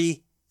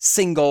every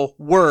single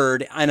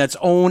word on its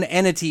own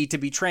entity to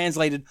be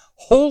translated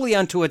wholly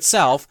unto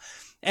itself,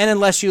 and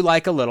unless you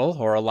like a little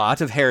or a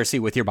lot of heresy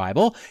with your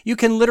Bible, you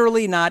can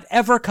literally not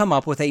ever come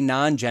up with a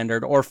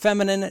non-gendered or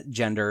feminine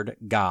gendered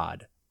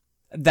God.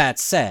 That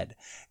said,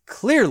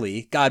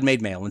 clearly God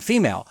made male and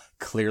female.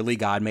 Clearly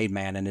God made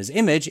man in his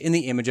image. In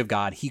the image of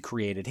God, he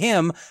created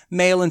him.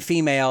 Male and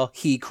female,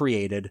 he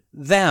created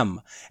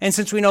them. And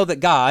since we know that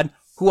God,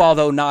 who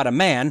although not a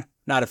man,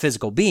 not a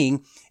physical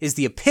being, is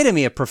the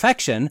epitome of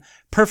perfection,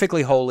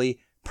 perfectly holy,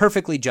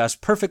 perfectly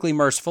just, perfectly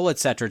merciful,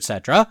 etc.,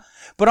 etc.,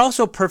 but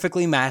also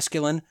perfectly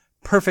masculine,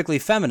 perfectly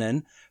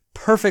feminine,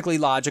 perfectly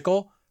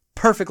logical,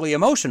 perfectly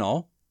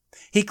emotional,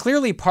 he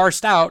clearly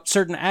parsed out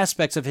certain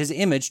aspects of his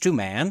image to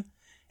man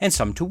and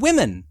some to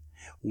women.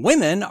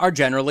 Women are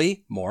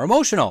generally more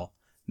emotional.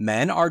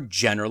 Men are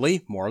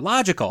generally more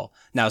logical.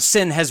 Now,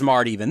 sin has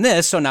marred even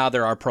this, so now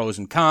there are pros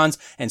and cons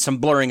and some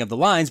blurring of the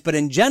lines, but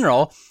in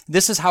general,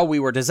 this is how we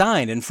were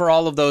designed. And for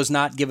all of those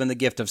not given the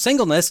gift of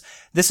singleness,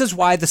 this is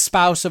why the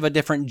spouse of a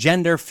different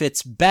gender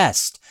fits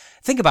best.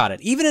 Think about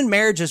it. Even in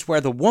marriages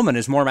where the woman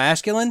is more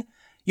masculine,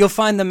 you'll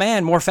find the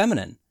man more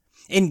feminine.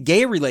 In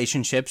gay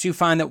relationships, you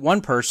find that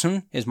one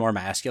person is more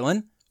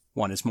masculine,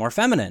 one is more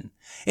feminine.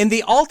 In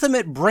the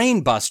ultimate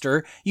brain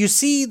buster, you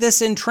see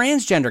this in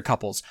transgender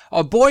couples.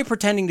 A boy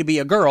pretending to be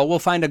a girl will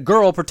find a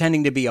girl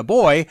pretending to be a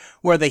boy,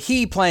 where the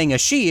he playing a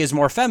she is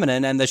more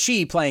feminine and the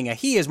she playing a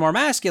he is more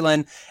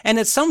masculine, and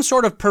it's some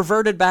sort of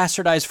perverted,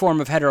 bastardized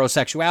form of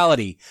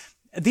heterosexuality.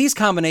 These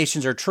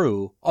combinations are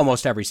true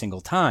almost every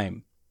single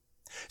time.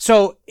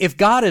 So, if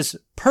God is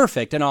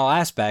perfect in all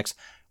aspects,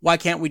 why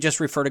can't we just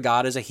refer to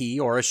God as a he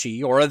or a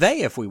she or a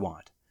they if we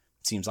want?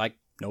 Seems like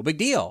no big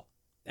deal.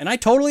 And I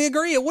totally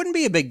agree, it wouldn't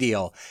be a big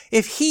deal.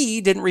 If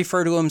he didn't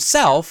refer to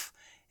himself,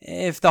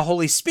 if the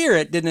Holy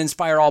Spirit didn't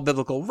inspire all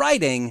biblical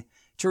writing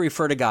to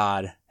refer to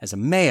God as a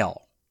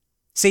male.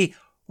 See,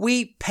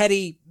 we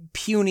petty,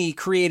 puny,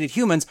 created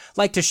humans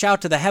like to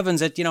shout to the heavens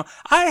that,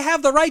 I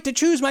have the right to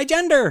choose my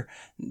gender.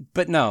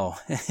 But no,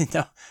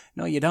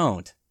 no, you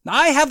don't.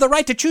 I have the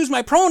right to choose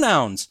my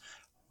pronouns.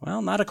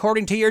 Well, not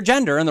according to your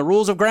gender and the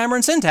rules of grammar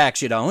and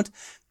syntax, you don't.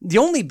 The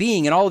only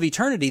being in all of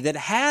eternity that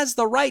has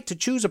the right to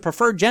choose a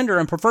preferred gender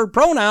and preferred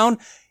pronoun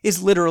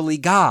is literally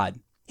God.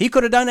 He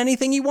could have done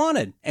anything he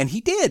wanted, and he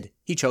did.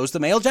 He chose the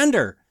male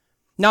gender.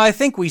 Now, I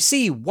think we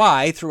see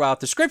why throughout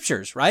the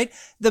scriptures, right?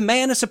 The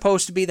man is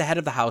supposed to be the head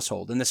of the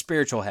household and the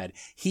spiritual head.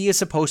 He is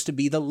supposed to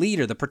be the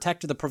leader, the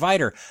protector, the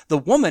provider. The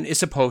woman is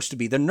supposed to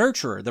be the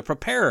nurturer, the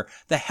preparer,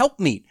 the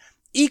helpmeet.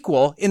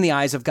 Equal in the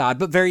eyes of God,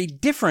 but very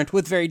different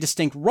with very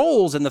distinct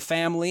roles in the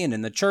family and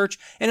in the church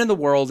and in the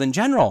world in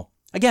general.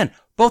 Again,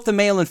 both the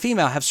male and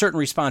female have certain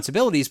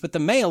responsibilities, but the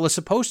male is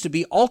supposed to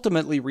be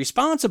ultimately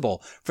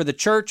responsible for the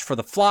church, for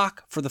the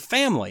flock, for the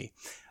family.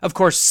 Of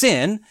course,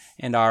 sin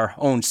and our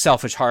own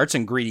selfish hearts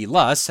and greedy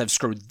lusts have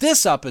screwed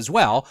this up as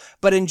well,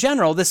 but in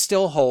general, this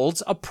still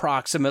holds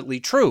approximately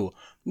true.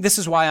 This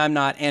is why I'm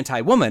not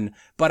anti-woman,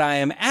 but I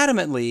am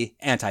adamantly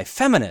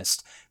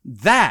anti-feminist.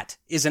 That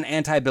is an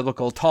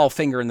anti-biblical tall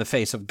finger in the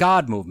face of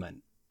God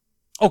movement.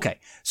 Okay,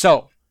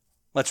 so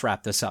let's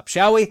wrap this up,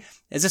 shall we?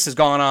 As this has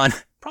gone on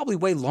probably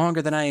way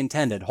longer than I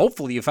intended.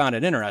 Hopefully you found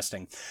it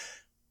interesting.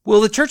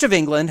 Will the Church of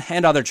England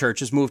and other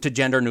churches move to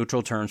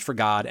gender-neutral terms for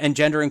God and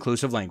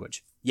gender-inclusive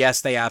language?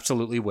 Yes, they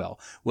absolutely will.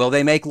 Will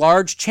they make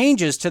large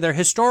changes to their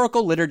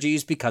historical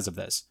liturgies because of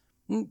this?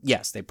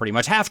 Yes, they pretty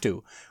much have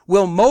to.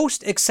 Will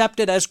most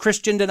accepted as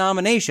Christian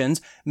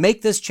denominations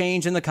make this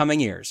change in the coming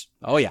years?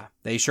 Oh yeah,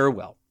 they sure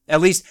will. At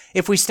least,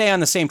 if we stay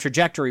on the same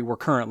trajectory we're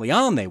currently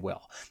on, they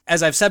will.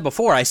 As I've said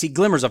before, I see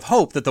glimmers of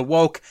hope that the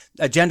woke,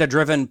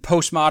 agenda-driven,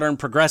 postmodern,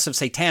 progressive,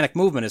 satanic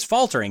movement is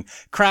faltering.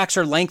 Cracks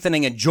are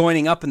lengthening and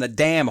joining up in the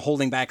dam,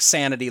 holding back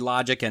sanity,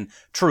 logic, and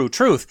true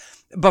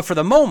truth. But for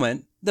the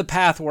moment, the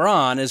path we're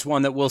on is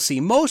one that will see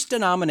most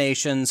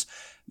denominations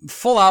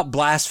full-out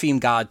blaspheme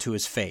God to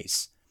his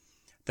face.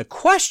 The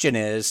question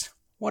is,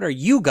 what are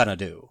you gonna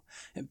do?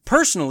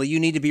 Personally, you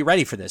need to be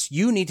ready for this.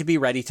 You need to be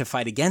ready to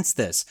fight against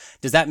this.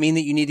 Does that mean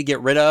that you need to get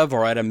rid of,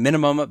 or at a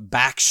minimum,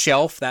 back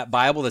shelf that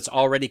Bible that's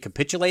already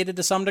capitulated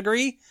to some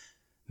degree?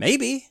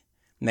 Maybe.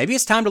 Maybe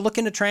it's time to look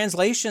into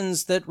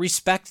translations that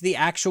respect the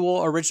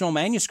actual original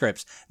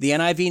manuscripts. The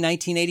NIV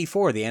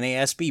 1984, the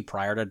NASB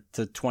prior to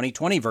the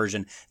 2020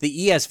 version,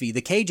 the ESV,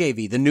 the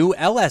KJV, the new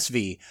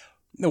LSV.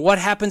 What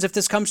happens if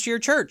this comes to your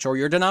church or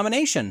your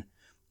denomination?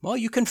 Well,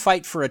 you can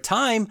fight for a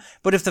time,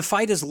 but if the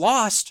fight is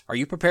lost, are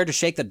you prepared to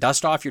shake the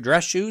dust off your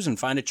dress shoes and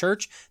find a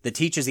church that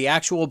teaches the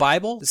actual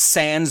Bible,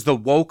 sans the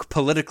woke,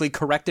 politically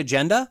correct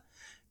agenda?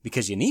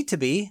 Because you need to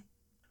be.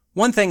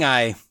 One thing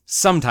I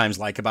sometimes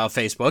like about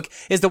Facebook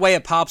is the way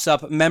it pops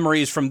up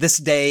memories from this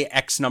day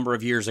X number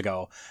of years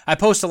ago. I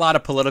post a lot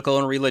of political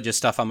and religious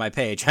stuff on my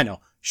page. I know,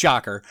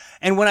 shocker.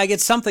 And when I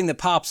get something that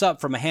pops up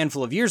from a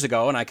handful of years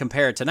ago and I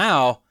compare it to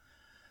now,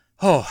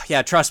 oh,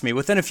 yeah, trust me,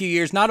 within a few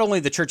years, not only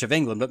the Church of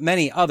England, but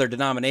many other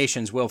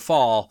denominations will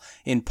fall,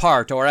 in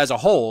part or as a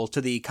whole, to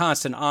the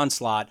constant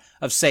onslaught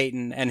of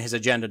Satan and his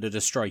agenda to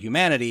destroy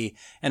humanity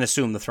and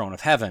assume the throne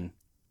of heaven.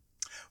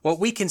 What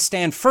we can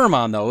stand firm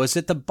on, though, is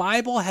that the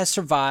Bible has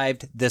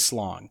survived this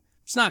long.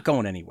 It's not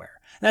going anywhere.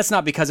 That's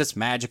not because it's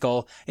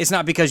magical. It's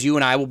not because you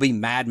and I will be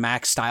Mad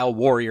Max-style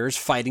warriors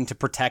fighting to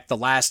protect the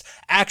last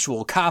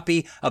actual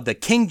copy of the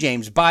King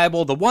James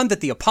Bible, the one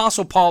that the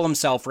Apostle Paul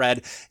himself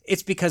read.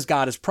 It's because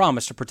God has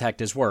promised to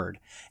protect his word.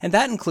 And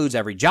that includes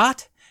every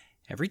jot,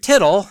 every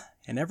tittle,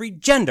 and every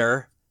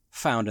gender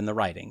found in the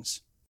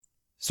writings.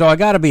 So I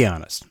gotta be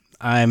honest.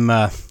 I'm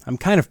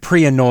kind of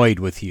pre-annoyed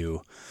with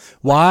you.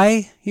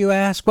 Why, you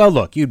ask? Well,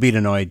 look, you'd be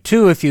annoyed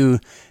too if you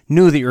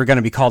knew that you were going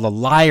to be called a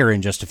liar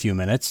in just a few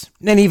minutes.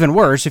 And even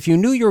worse, if you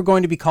knew you were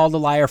going to be called a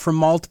liar for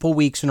multiple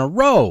weeks in a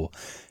row.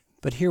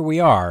 But here we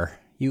are.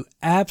 You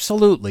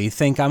absolutely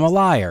think I'm a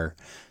liar.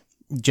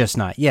 Just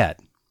not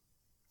yet.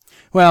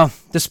 Well,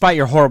 despite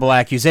your horrible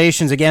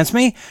accusations against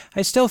me,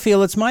 I still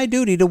feel it's my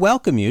duty to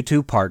welcome you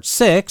to Part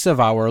 6 of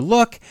our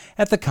look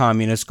at the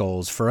Communist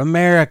Goals for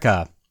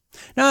America.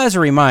 Now, as a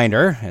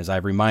reminder, as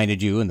I've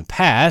reminded you in the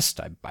past,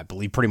 I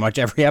believe pretty much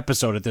every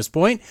episode at this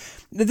point,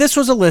 this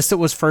was a list that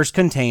was first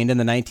contained in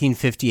the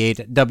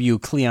 1958 W.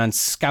 Cleon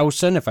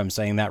Skousen, if I'm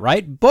saying that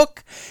right,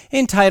 book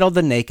entitled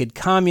The Naked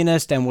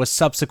Communist, and was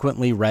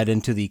subsequently read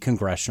into the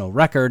congressional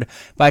record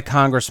by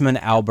Congressman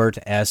Albert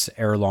S.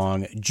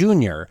 Erlong,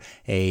 Jr.,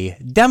 a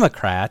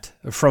Democrat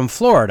from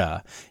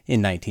Florida,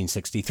 in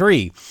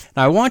 1963.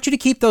 Now, I want you to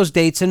keep those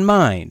dates in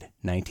mind,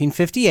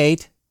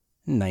 1958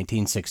 and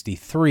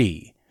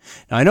 1963.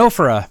 Now, I know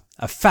for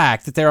a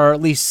fact that there are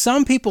at least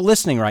some people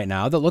listening right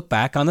now that look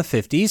back on the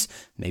 50s,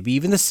 maybe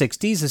even the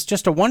 60s, as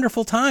just a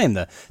wonderful time.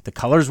 The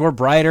colors were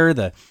brighter,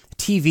 the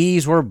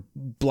TVs were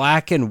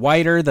black and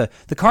whiter, the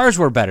cars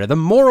were better, the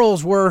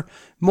morals were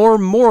more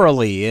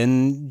morally,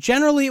 and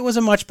generally it was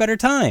a much better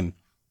time.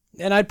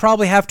 And I'd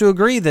probably have to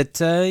agree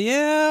that,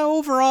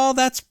 overall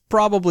that's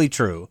probably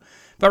true.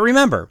 But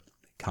remember,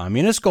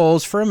 Communist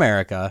Goals for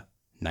America,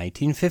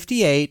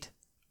 1958,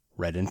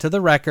 read into the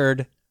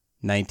record,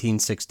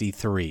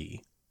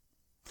 1963.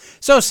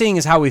 So, seeing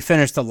as how we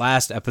finished the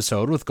last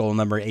episode with goal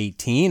number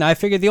 18, I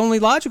figured the only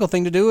logical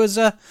thing to do is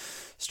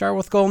start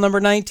with goal number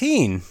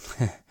 19.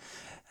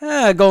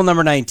 Goal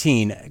number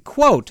 19,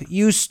 quote,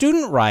 use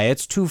student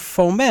riots to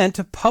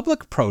foment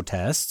public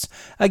protests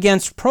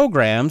against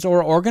programs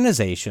or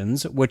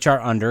organizations which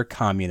are under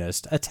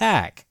communist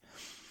attack.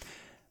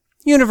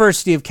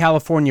 University of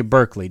California,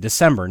 Berkeley,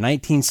 December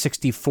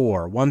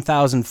 1964.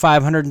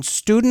 1,500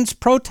 students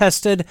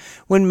protested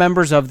when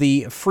members of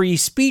the free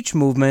speech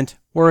movement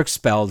were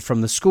expelled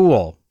from the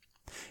school.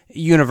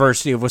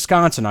 University of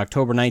Wisconsin,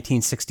 October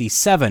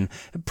 1967.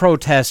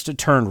 Protest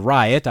turned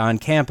riot on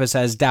campus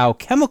as Dow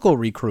chemical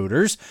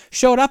recruiters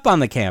showed up on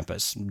the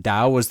campus.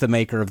 Dow was the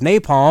maker of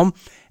napalm,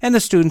 and the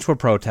students were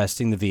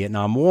protesting the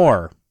Vietnam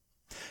War.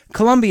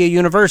 Columbia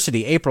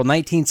University, April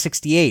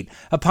 1968,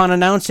 upon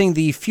announcing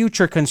the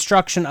future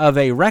construction of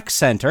a rec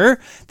center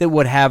that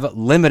would have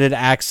limited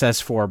access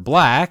for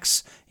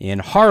blacks in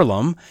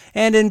Harlem,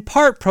 and in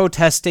part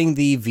protesting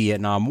the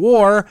Vietnam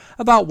War,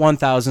 about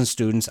 1,000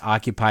 students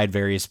occupied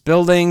various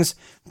buildings,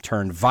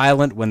 turned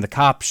violent when the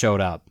cops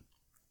showed up.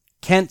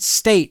 Kent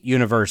State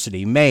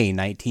University, May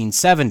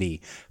 1970,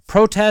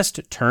 protest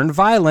turned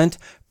violent,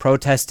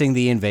 protesting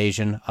the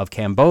invasion of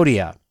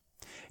Cambodia.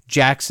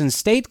 Jackson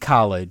State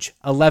College,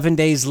 11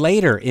 days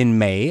later in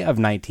May of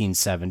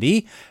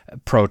 1970,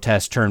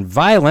 protest turned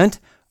violent,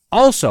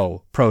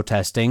 also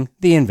protesting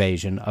the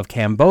invasion of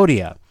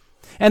Cambodia.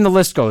 And the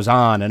list goes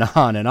on and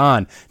on and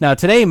on. Now,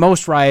 today,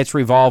 most riots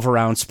revolve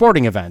around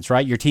sporting events,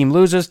 right? Your team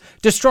loses,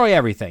 destroy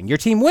everything. Your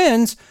team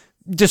wins,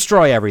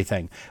 destroy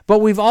everything. But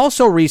we've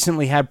also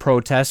recently had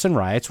protests and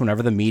riots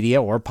whenever the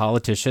media or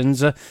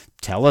politicians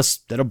tell us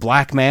that a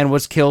black man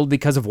was killed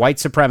because of white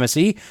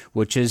supremacy,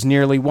 which is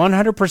nearly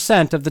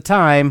 100% of the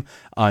time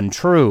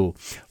untrue.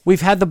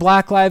 We've had the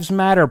Black Lives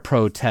Matter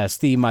protests,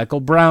 the Michael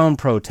Brown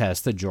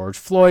protests, the George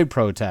Floyd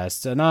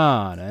protests, and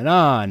on and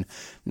on.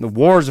 The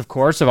wars, of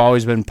course, have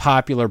always been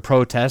popular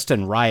protest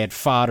and riot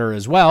fodder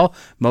as well,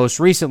 most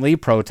recently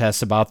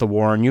protests about the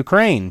war in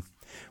Ukraine.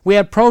 We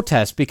had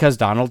protests because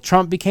Donald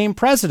Trump became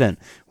president.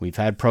 We've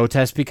had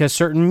protests because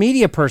certain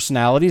media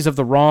personalities of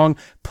the wrong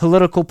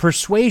political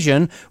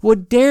persuasion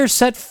would dare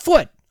set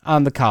foot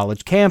on the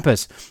college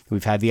campus.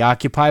 We've had the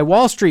Occupy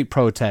Wall Street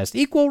protests,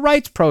 equal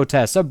rights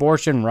protests,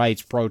 abortion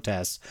rights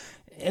protests,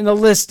 and the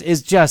list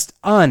is just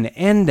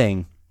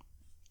unending.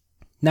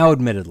 Now,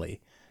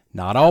 admittedly,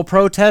 not all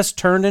protests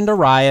turned into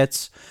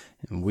riots,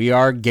 and we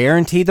are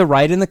guaranteed the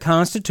right in the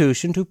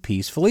Constitution to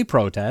peacefully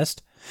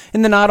protest.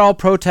 And not all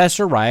protests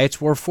or riots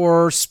were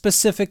for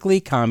specifically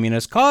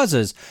communist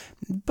causes.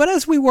 But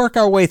as we work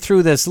our way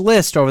through this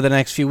list over the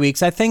next few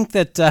weeks, I think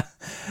that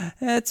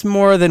it's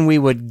more than we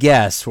would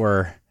guess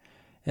were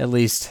at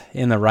least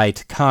in the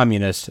right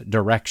communist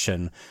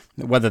direction,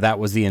 whether that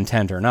was the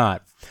intent or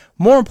not.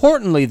 More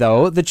importantly,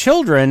 though, the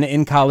children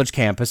in college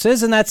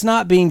campuses, and that's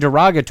not being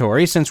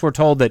derogatory since we're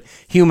told that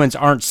humans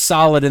aren't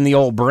solid in the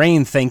old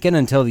brain thinking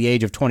until the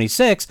age of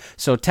 26,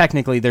 so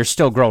technically they're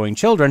still growing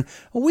children,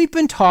 we've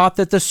been taught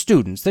that the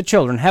students, the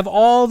children, have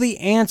all the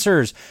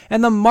answers,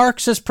 and the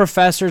Marxist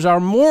professors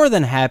are more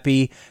than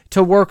happy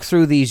to work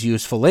through these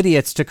useful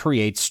idiots to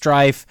create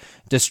strife,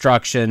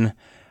 destruction,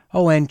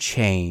 and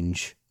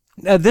change.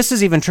 This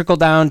has even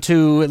trickled down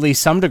to, at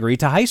least some degree,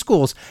 to high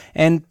schools,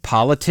 and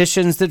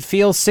politicians that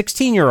feel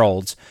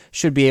 16-year-olds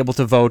should be able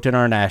to vote in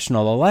our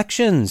national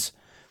elections.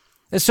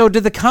 So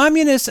did the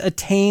communists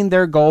attain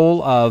their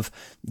goal of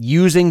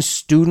using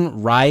student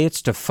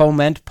riots to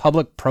foment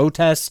public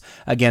protests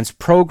against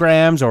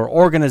programs or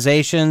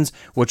organizations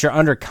which are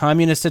under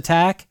communist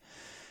attack?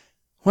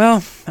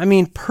 Well,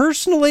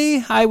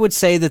 personally, I would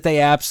say that they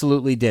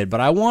absolutely did,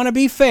 but I want to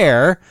be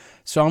fair,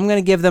 so I'm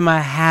going to give them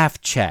a half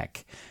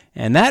check.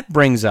 And that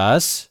brings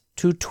us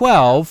to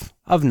 12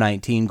 of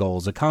 19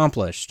 goals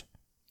accomplished.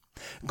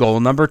 Goal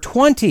number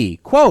 20,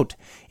 quote,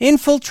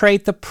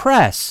 infiltrate the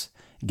press,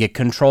 get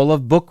control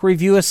of book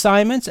review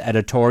assignments,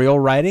 editorial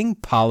writing,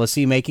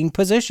 policy-making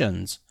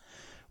positions.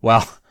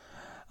 Well,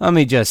 let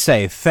me just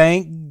say,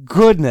 thank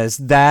goodness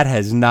that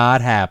has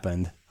not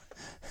happened.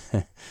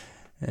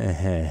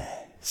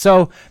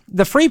 So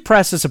the free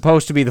press is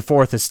supposed to be the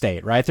fourth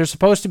estate, right? They're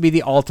supposed to be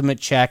the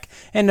ultimate check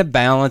and the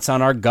balance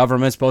on our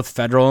governments, both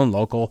federal and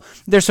local.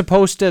 They're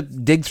supposed to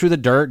dig through the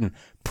dirt and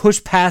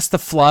push past the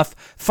fluff,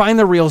 find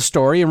the real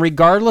story, and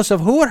regardless of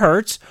who it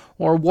hurts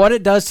or what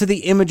it does to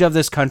the image of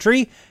this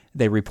country,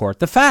 they report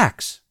the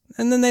facts.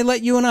 And then they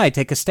let you and I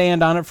take a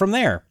stand on it from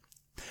there.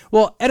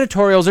 Well,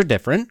 editorials are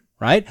different,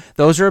 right?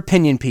 Those are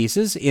opinion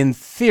pieces. In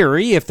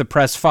theory, if the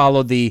press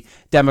followed the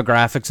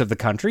demographics of the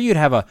country, you'd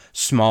have a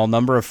small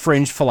number of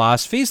fringe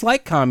philosophies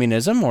like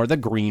communism or the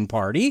Green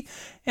Party,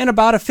 and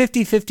about a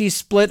 50-50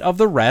 split of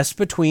the rest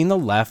between the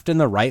left and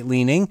the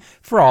right-leaning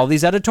for all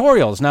these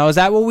editorials. Now, is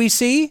that what we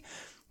see?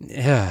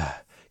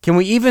 Can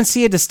we even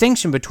see a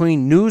distinction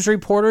between news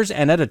reporters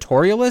and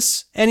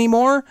editorialists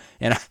anymore?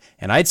 And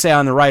I'd say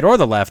on the right or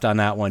the left on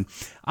that one.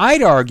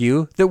 I'd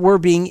argue that we're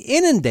being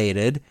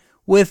inundated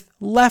with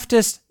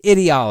leftist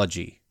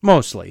ideology,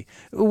 mostly,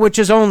 which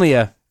is only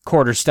a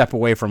quarter step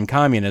away from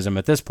communism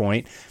at this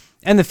point.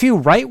 And the few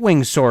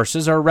right-wing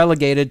sources are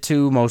relegated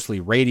to mostly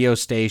radio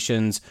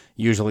stations,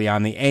 usually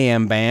on the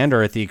AM band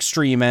or at the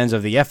extreme ends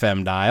of the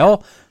FM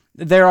dial.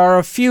 There are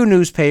a few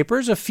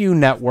newspapers, a few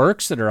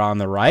networks that are on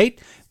the right,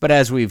 but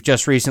as we've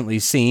just recently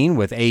seen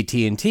with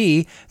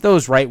AT&T,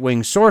 those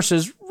right-wing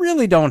sources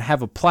really don't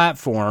have a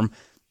platform.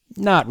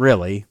 Not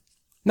really.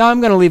 Now,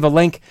 I'm going to leave a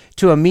link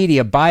to a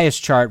media bias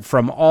chart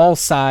from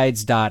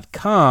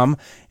allsides.com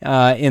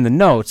in the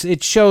notes.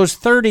 It shows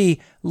 30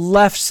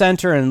 left,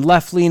 center, and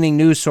left-leaning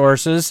news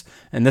sources,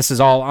 and this is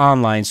all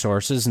online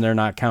sources, and they're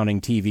not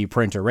counting TV,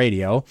 print, or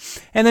radio,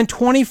 and then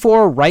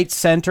 24 right,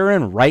 center,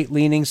 and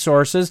right-leaning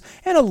sources,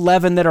 and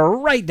 11 that are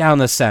right down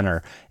the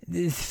center.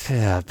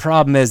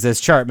 Problem is,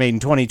 this chart made in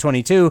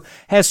 2022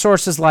 has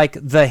sources like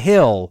The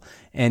Hill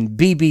and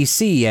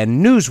BBC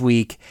and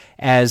Newsweek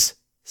as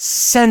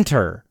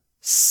centrist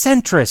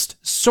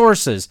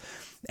sources.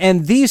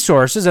 And these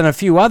sources and a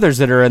few others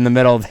that are in the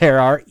middle there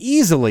are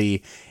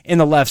easily in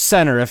the left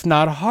center, if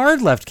not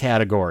hard left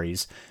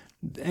categories.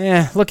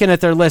 Looking at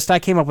their list, I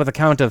came up with a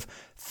count of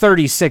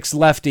 36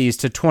 lefties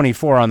to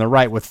 24 on the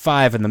right with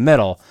 5 in the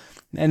middle.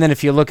 And then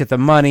if you look at the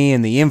money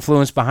and the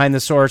influence behind the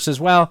sources,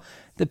 well,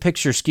 the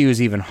picture skews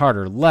even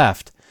harder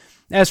left.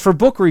 As for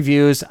book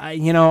reviews,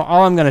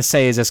 all I'm going to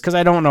say is this, because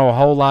I don't know a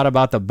whole lot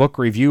about the book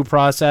review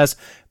process,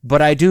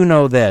 but I do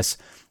know this.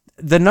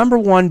 The number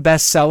one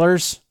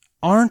bestsellers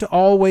aren't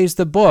always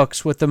the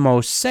books with the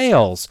most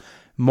sales.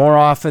 More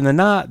often than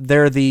not,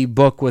 they're the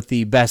book with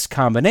the best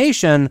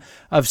combination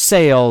of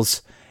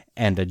sales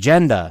and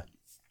agenda.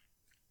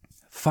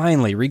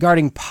 Finally,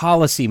 regarding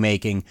policy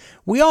making,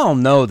 we all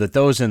know that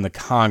those in the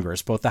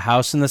Congress, both the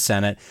House and the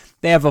Senate,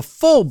 they have a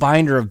full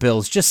binder of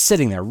bills just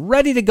sitting there,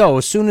 ready to go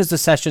as soon as the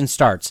session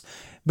starts.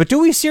 But do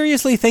we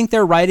seriously think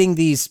they're writing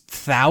these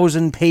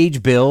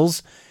 1,000-page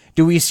bills?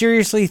 Do we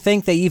seriously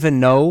think they even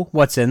know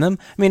what's in them?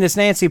 I mean, as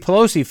Nancy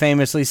Pelosi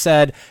famously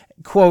said,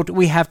 quote,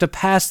 "We have to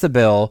pass the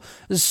bill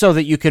so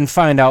that you can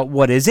find out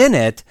what is in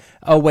it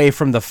away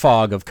from the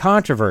fog of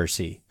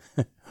controversy."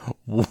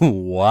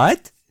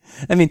 What?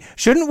 I mean,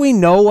 shouldn't we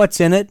know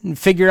what's in it and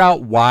figure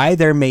out why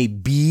there may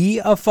be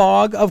a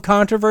fog of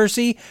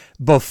controversy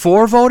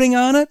before voting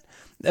on it?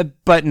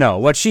 But no,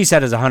 what she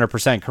said is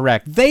 100%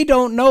 correct. They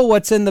don't know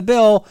what's in the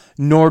bill,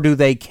 nor do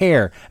they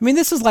care. I mean,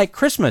 this is like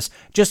Christmas.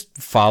 Just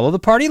follow the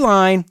party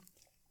line,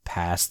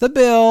 pass the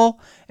bill,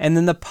 and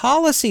then the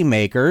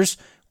policymakers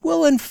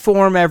will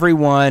inform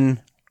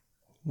everyone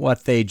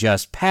what they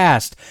just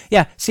passed.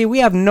 Yeah, see, we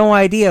have no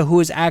idea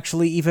who is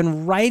actually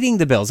even writing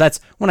the bills.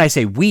 That's when I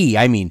say we,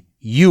 I mean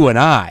you and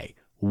I.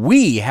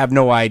 We have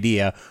no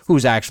idea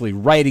who's actually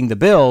writing the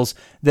bills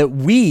that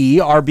we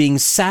are being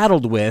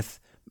saddled with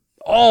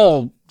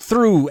all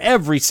through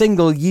every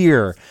single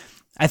year.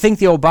 I think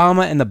the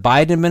Obama and the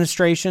Biden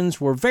administrations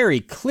were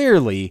very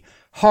clearly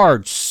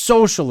hard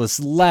socialist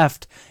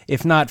left,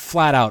 if not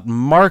flat out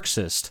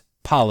Marxist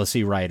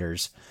policy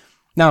writers.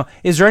 Now,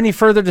 is there any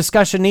further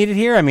discussion needed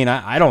here? I mean,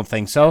 I don't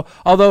think so.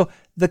 Although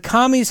the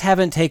commies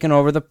haven't taken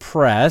over the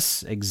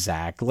press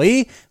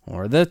exactly,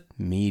 or the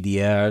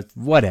media,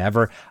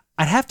 whatever.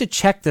 I'd have to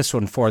check this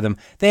one for them.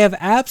 They have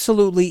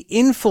absolutely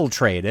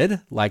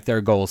infiltrated, like their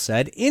goal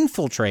said,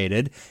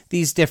 infiltrated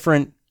these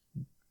different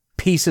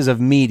pieces of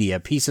media,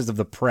 pieces of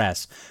the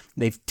press.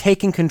 They've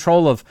taken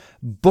control of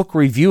book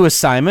review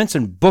assignments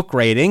and book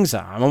ratings.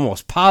 I'm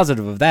almost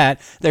positive of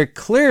that. They're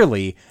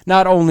clearly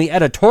not only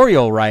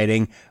editorial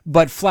writing,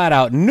 but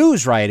flat-out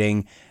news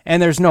writing,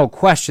 and there's no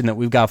question that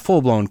we've got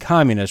full-blown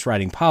communists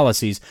writing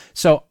policies,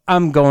 so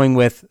I'm going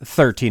with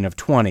 13 of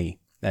 20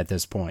 at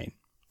this point.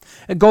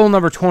 Goal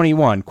number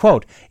 21,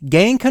 quote,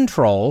 gain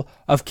control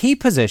of key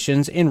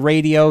positions in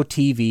radio,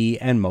 TV,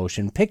 and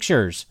motion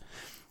pictures.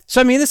 So,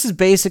 I mean, this is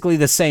basically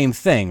the same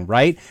thing,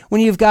 right? When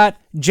you've got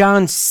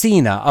John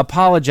Cena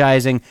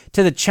apologizing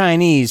to the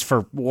Chinese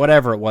for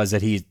whatever it was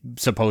that he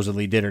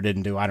supposedly did or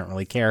didn't do, I don't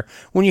really care.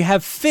 When you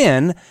have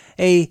Finn,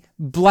 a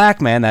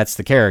black man, that's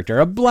the character,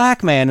 a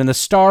black man in the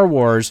Star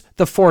Wars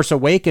The Force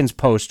Awakens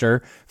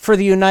poster for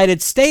the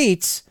United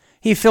States,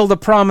 he filled a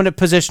prominent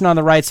position on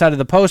the right side of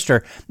the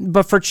poster.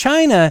 But for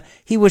China,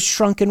 he was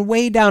shrunken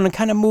way down and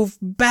kind of moved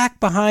back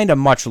behind a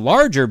much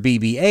larger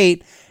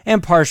BB-8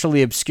 and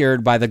partially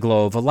obscured by the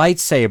glow of a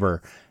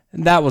lightsaber.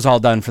 That was all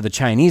done for the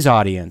Chinese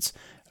audience.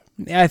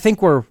 I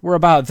think we're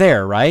about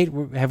there, right?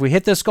 Have we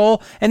hit this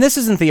goal? And this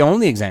isn't the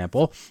only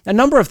example. A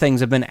number of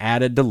things have been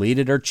added,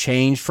 deleted, or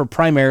changed for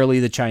primarily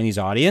the Chinese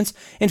audience.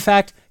 In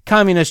fact,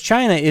 Communist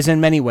China is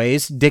in many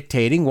ways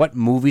dictating what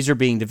movies are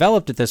being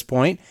developed at this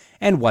point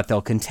and what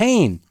they'll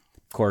contain.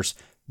 Of course,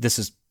 this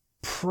is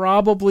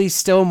probably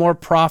still more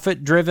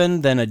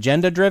profit-driven than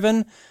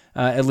agenda-driven,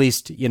 at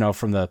least,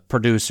 from the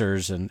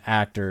producers and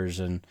actors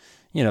and,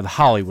 the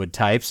Hollywood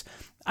types.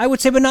 I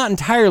would say, but not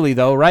entirely,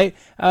 though, right?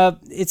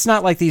 It's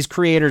not like these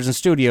creators and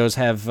studios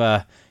have,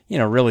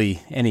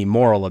 really any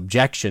moral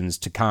objections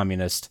to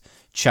communist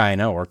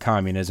China or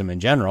communism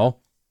in general.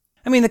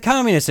 I mean, the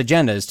communist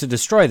agenda is to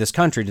destroy this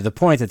country to the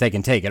point that they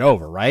can take it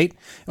over, right?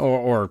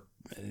 Or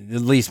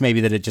at least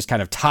maybe that it just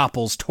kind of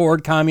topples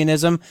toward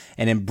communism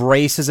and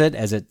embraces it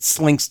as it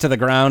slinks to the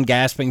ground,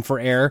 gasping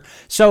for air.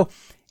 So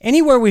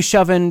anywhere we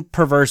shove in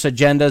perverse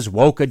agendas,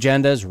 woke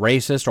agendas,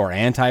 racist or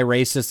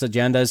anti-racist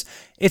agendas,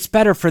 it's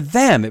better for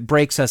them. It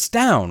breaks us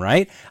down,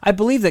 right? I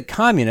believe that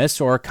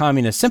communists or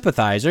communist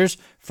sympathizers,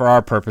 for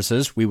our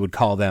purposes, we would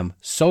call them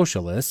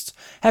socialists,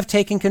 have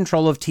taken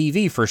control of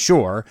TV for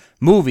sure,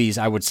 movies,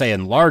 I would say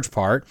in large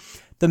part,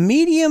 The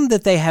medium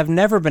that they have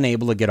never been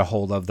able to get a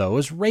hold of, though,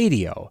 is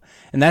radio.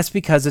 And that's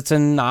because it's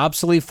an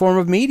obsolete form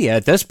of media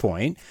at this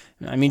point.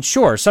 I mean,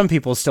 sure, some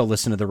people still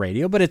listen to the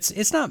radio, but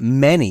it's not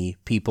many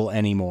people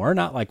anymore,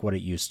 not like what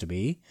it used to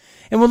be.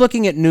 And we're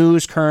looking at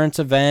news, current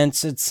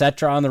events,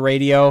 etc. on the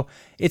radio.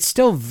 It's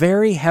still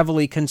very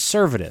heavily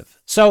conservative.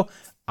 So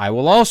I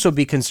will also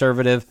be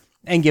conservative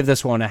and give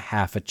this one a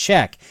half a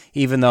check,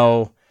 even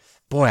though,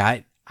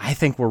 boy, I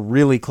think we're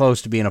really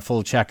close to being a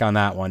full check on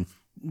that one.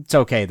 It's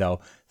okay, though.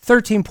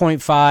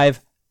 13.5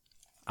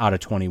 out of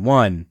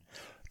 21.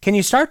 Can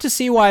you start to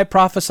see why I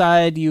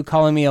prophesied you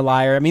calling me a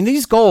liar? I mean,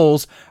 these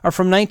goals are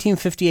from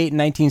 1958 and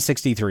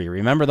 1963.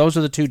 Remember, those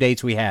are the two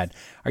dates we had.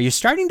 Are you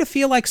starting to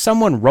feel like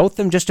someone wrote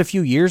them just a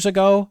few years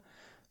ago?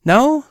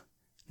 No?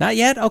 Not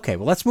yet? Okay,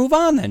 well, let's move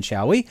on then,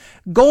 shall we?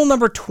 Goal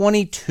number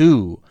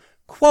 22.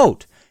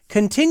 Quote,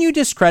 continue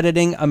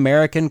discrediting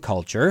American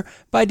culture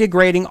by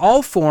degrading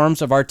all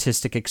forms of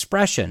artistic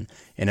expression.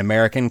 An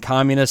American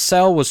communist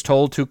cell was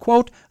told to,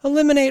 quote,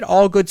 eliminate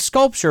all good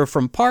sculpture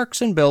from parks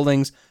and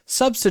buildings,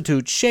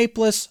 substitute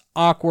shapeless,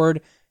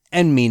 awkward,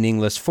 and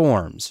meaningless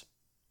forms.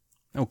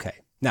 Okay,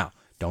 now,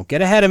 don't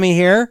get ahead of me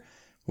here.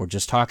 We're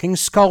just talking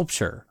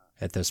sculpture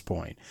at this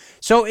point.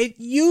 So it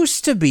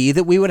used to be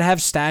that we would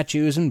have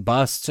statues and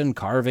busts and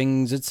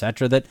carvings,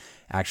 etc., that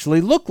actually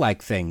look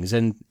like things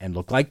and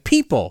look like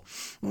people.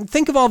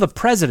 Think of all the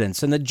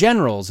presidents and the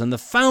generals and the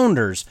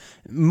founders,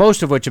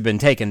 most of which have been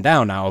taken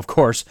down now, of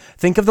course.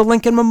 Think of the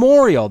Lincoln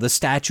Memorial, the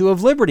Statue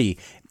of Liberty.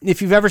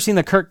 If you've ever seen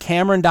the Kirk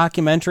Cameron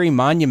documentary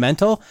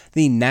Monumental,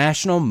 the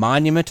National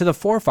Monument to the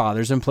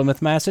Forefathers in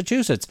Plymouth,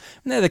 Massachusetts.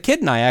 The kid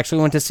and I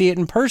actually went to see it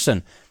in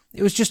person.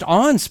 It was just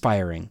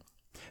awe-inspiring.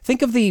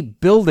 Think of the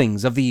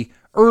buildings of the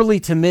early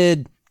to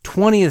mid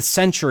 20th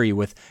century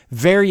with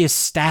various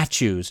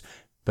statues.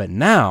 But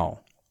now,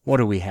 what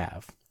do we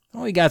have?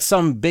 Well, we got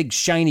some big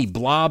shiny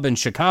blob in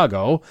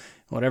Chicago,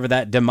 whatever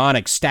that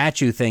demonic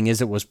statue thing is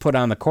that was put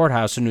on the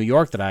courthouse in New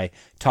York that I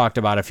talked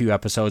about a few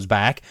episodes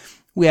back.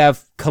 We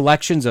have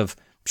collections of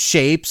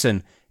shapes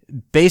and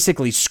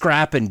basically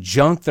scrap and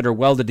junk that are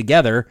welded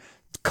together,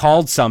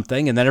 called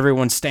something, and then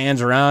everyone stands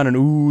around and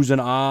oohs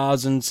and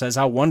ahs and says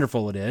how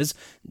wonderful it is.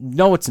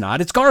 No, it's not.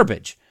 It's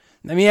garbage.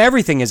 I mean,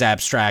 everything is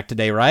abstract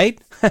today,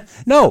 right?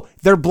 No,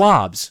 they're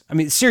blobs. I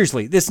mean,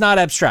 seriously, it's not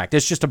abstract.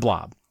 It's just a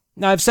blob.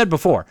 Now, I've said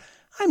before,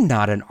 I'm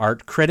not an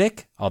art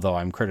critic, although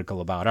I'm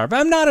critical about art, but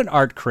I'm not an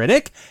art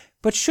critic.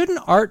 But shouldn't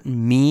art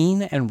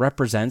mean and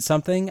represent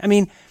something? I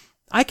mean,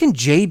 I can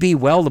JB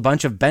Weld a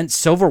bunch of bent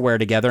silverware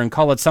together and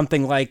call it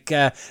something like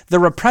The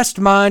Repressed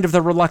Mind of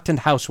the Reluctant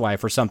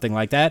Housewife or something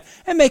like that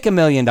and make $1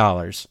 million.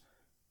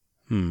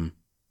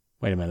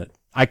 Wait a minute.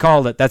 I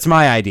called it. That's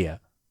my idea.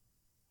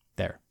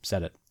 There,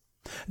 said it.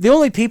 The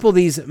only people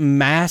these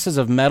masses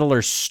of metal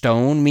or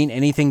stone mean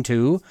anything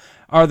to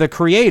are the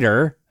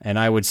creator, and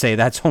I would say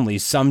that's only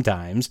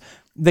sometimes,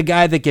 the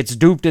guy that gets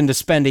duped into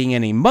spending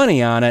any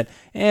money on it,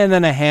 and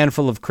then a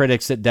handful of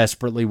critics that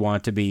desperately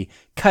want to be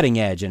cutting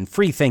edge and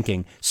free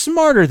thinking,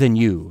 smarter than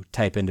you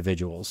type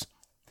individuals.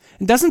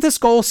 And doesn't this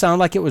goal sound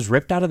like it was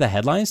ripped out of the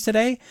headlines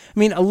today? I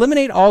mean,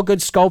 eliminate all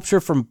good sculpture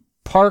from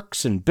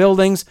parks and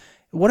buildings.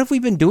 What have we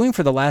been doing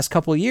for the last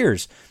couple of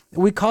years?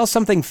 We call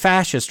something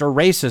fascist or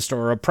racist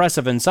or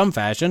oppressive in some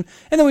fashion,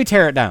 and then we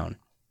tear it down.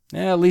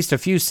 At least a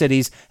few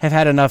cities have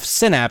had enough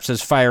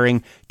synapses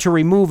firing to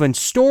remove and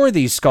store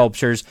these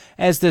sculptures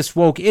as this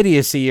woke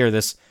idiocy or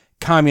this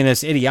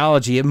communist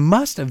ideology. It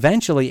must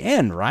eventually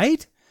end,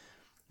 right?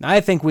 I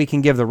think we can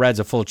give the Reds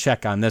a full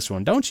check on this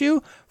one, don't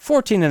you?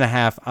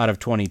 14.5 out of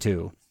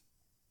 22.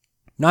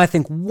 Now, I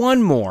think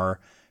one more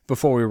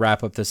before we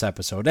wrap up this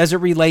episode as it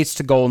relates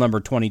to goal number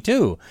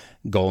 22.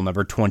 Goal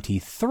number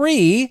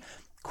 23,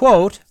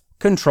 quote,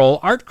 control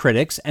art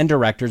critics and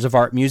directors of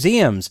art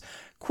museums.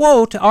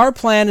 Quote, our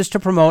plan is to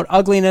promote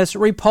ugliness,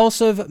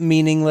 repulsive,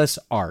 meaningless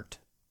art.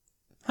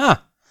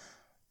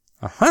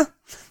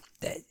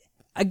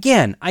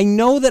 Again, I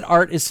know that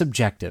art is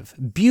subjective.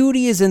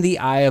 Beauty is in the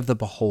eye of the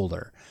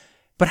beholder.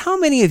 But how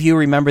many of you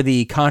remember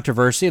the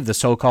controversy of the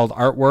so-called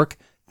artwork,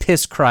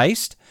 Piss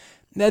Christ?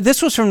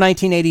 This was from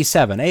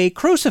 1987, a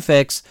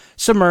crucifix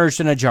submerged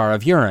in a jar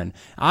of urine.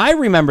 I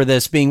remember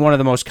this being one of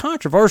the most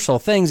controversial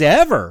things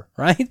ever,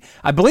 right?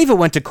 I believe it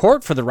went to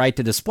court for the right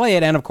to display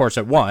it, and of course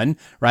it won,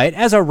 right,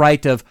 as a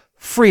right of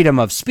freedom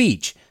of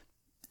speech.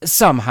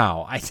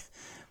 Somehow.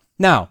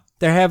 Now,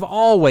 there have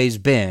always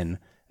been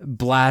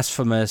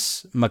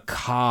blasphemous,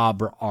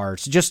 macabre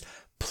arts, just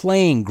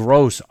plain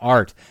gross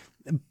art.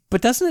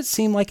 But doesn't it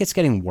seem like it's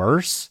getting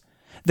worse?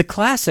 The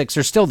classics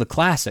are still the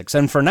classics,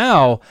 and for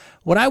now,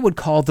 what I would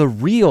call the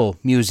real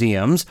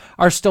museums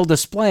are still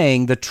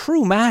displaying the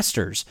true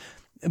masters.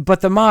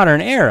 But the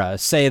modern era,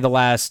 say the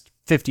last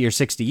 50 or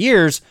 60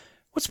 years,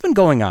 what's been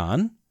going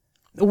on?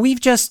 We've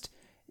just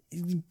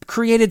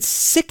created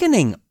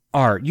sickening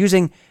art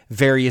using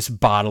various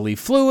bodily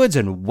fluids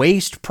and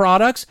waste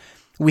products.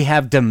 We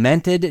have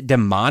demented,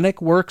 demonic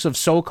works of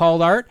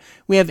so-called art.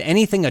 We have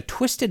anything a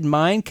twisted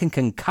mind can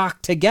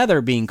concoct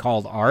together being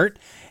called art.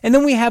 And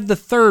then we have the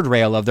third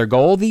rail of their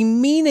goal, the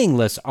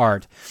meaningless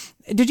art.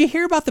 Did you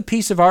hear about the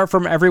piece of art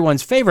from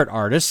everyone's favorite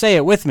artist? Say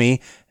it with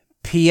me.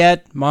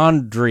 Piet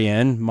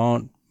Mondrian.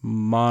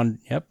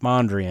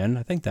 Mondrian.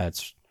 I think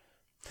that's...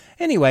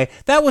 Anyway,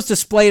 that was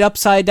displayed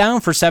upside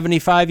down for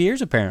 75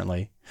 years,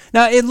 apparently.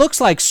 Now, it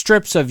looks like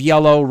strips of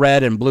yellow,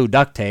 red, and blue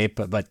duct tape,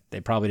 but they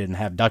probably didn't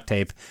have duct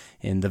tape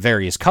in the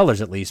various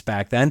colors, at least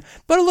back then.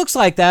 But it looks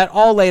like that,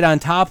 all laid on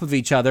top of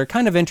each other,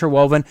 kind of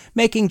interwoven,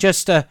 making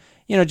just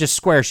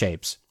square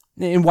shapes.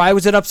 And why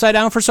was it upside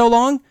down for so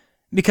long?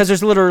 Because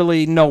there's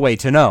literally no way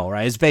to know,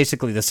 right? It's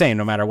basically the same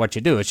no matter what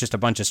you do. It's just a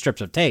bunch of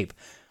strips of tape.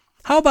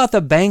 How about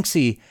the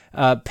Banksy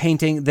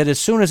painting that as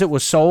soon as it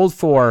was sold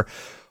for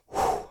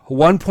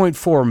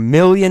 $1.4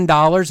 million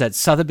at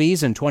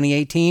Sotheby's in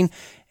 2018,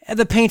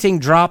 the painting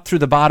dropped through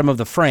the bottom of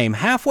the frame,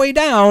 halfway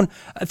down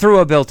through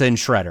a built-in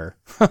shredder.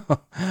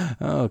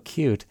 Oh,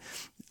 cute.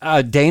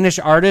 Danish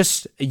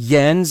artist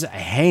Jens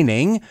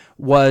Heining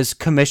was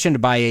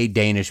commissioned by a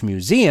Danish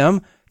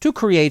museum to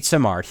create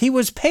some art. He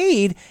was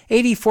paid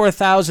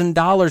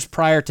 $84,000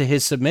 prior to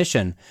his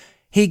submission.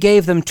 He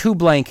gave them 2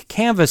 blank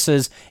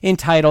canvases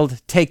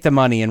entitled Take the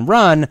Money and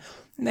Run,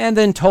 and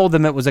then told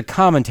them it was a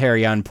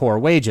commentary on poor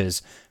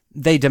wages.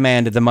 They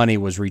demanded the money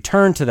was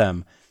returned to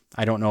them.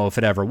 I don't know if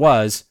it ever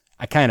was.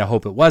 I kind of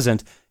hope it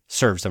wasn't.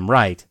 Serves them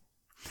right.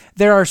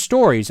 There are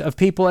stories of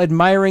people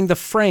admiring the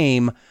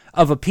frame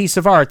of a piece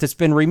of art that's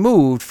been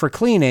removed for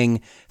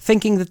cleaning,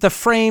 thinking that the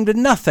framed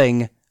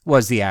nothing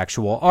was the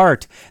actual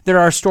art. There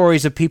are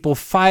stories of people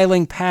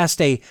filing past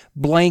a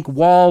blank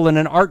wall in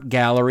an art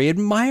gallery,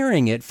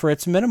 admiring it for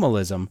its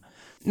minimalism.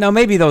 Now,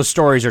 maybe those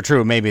stories are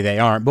true, maybe they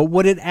aren't, but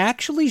would it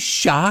actually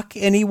shock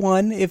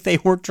anyone if they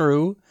were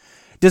true?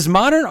 Does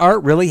modern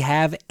art really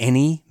have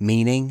any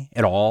meaning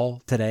at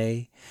all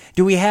today?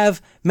 Do we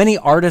have many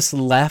artists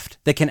left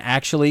that can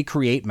actually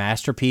create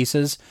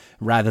masterpieces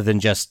rather than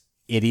just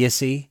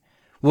idiocy?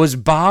 Was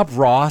Bob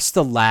Ross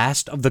the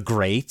last of the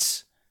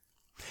greats?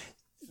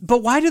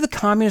 But why do the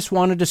communists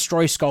want to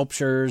destroy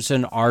sculptures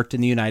and art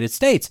in the United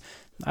States?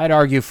 I'd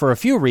argue for a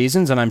few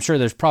reasons, and I'm sure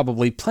there's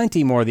probably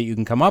plenty more that you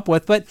can come up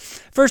with. But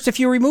first, if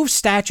you remove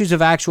statues of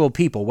actual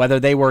people, whether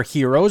they were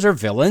heroes or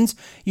villains,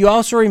 you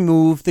also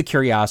remove the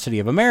curiosity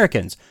of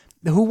Americans.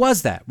 Who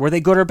was that? Were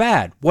they good or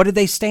bad? What did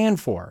they stand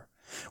for?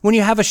 When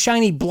you have a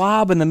shiny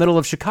blob in the middle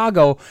of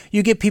Chicago,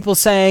 you get people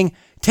saying,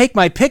 "Take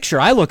my picture,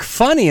 I look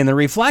funny in the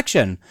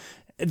reflection."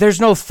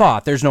 There's no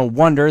thought, there's no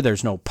wonder,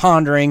 there's no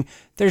pondering,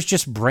 there's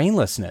just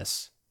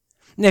brainlessness.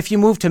 And if you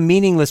move to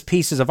meaningless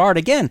pieces of art,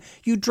 again,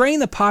 you drain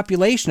the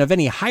population of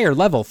any higher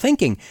level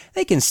thinking.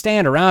 They can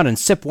stand around and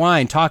sip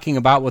wine talking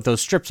about what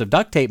those strips of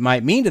duct tape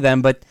might mean to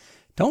them, but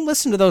don't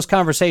listen to those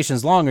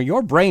conversations long or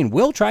your brain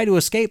will try to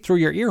escape through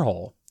your ear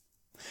hole.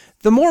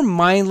 The more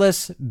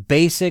mindless,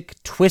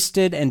 basic,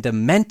 twisted, and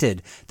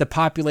demented the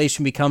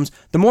population becomes,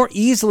 the more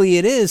easily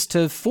it is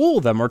to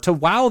fool them or to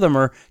wow them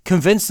or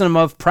convince them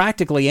of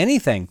practically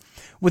anything.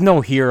 With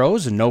no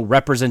heroes and no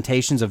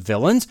representations of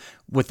villains,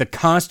 with the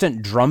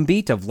constant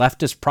drumbeat of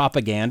leftist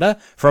propaganda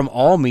from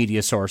all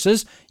media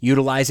sources,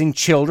 utilizing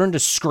children to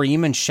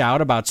scream and shout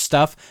about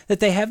stuff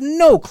that they have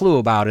no clue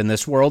about in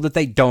this world that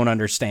they don't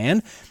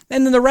understand,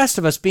 and then the rest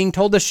of us being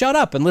told to shut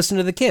up and listen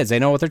to the kids. They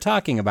know what they're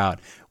talking about.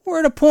 We're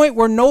at a point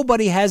where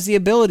nobody has the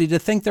ability to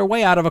think their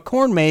way out of a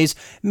corn maze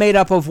made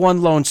up of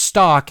one lone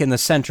stalk in the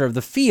center of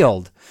the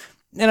field.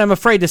 And I'm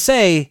afraid to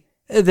say,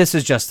 this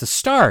is just the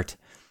start.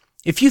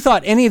 If you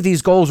thought any of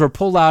these goals were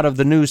pulled out of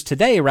the news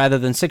today rather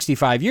than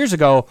 65 years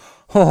ago,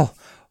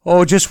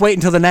 just wait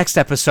until the next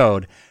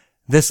episode.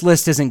 This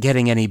list isn't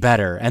getting any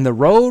better, and the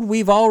road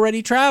we've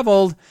already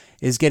traveled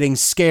is getting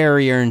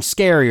scarier and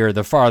scarier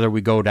the farther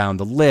we go down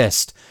the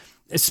list.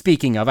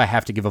 Speaking of, I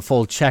have to give a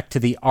full check to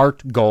the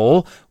art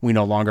goal. We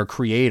no longer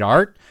create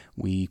art.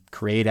 We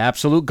create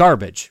absolute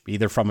garbage,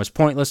 either from its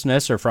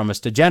pointlessness or from its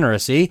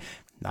degeneracy.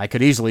 I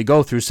could easily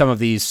go through some of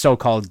these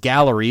so-called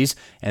galleries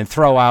and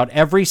throw out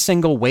every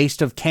single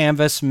waste of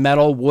canvas,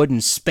 metal, wood,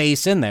 and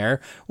space in there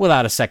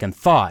without a second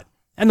thought.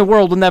 And the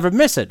world will never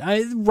miss it,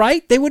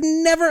 right? They would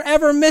never,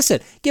 ever miss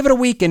it. Give it a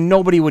week and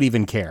nobody would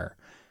even care.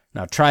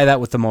 Now try that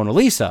with the Mona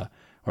Lisa,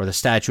 or the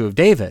Statue of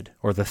David,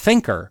 or the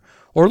Thinker,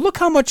 or look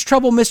how much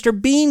trouble Mr.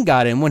 Bean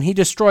got in when he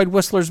destroyed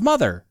Whistler's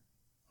mother,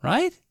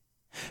 right?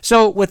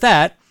 So with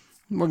that,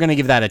 we're going to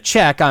give that a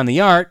check on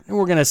the art, and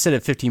we're going to sit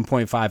at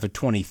 15.5 of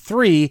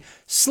 23,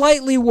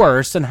 slightly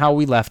worse than how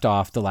we left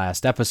off the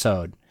last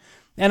episode.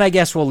 And I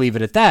guess we'll leave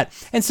it at that.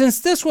 And since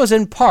this was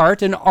in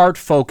part an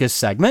art-focused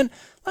segment,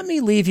 let me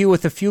leave you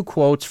with a few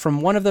quotes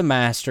from one of the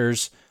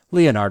masters,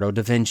 Leonardo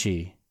da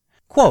Vinci.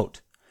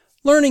 Quote,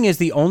 "Learning is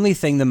the only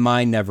thing the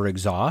mind never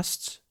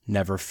exhausts,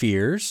 never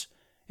fears,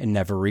 and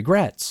never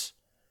regrets."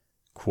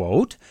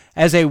 Quote,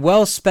 "As a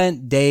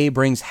well-spent day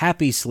brings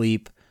happy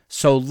sleep,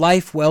 so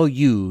life well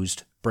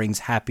used brings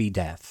happy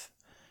death."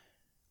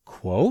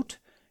 Quote,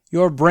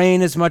 "Your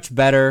brain is much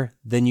better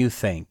than you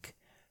think.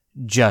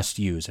 Just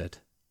use it."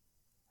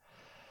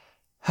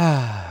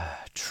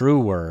 True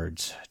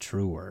words,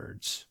 true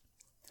words.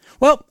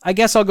 Well, I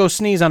guess I'll go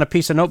sneeze on a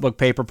piece of notebook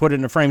paper, put it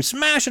in a frame,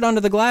 smash it onto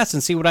the glass,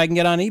 and see what I can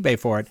get on eBay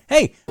for it.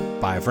 Hey,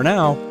 bye for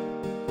now.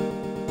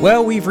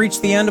 Well, we've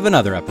reached the end of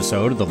another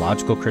episode of the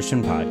Logical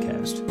Christian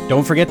Podcast.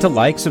 Don't forget to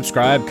like,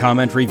 subscribe,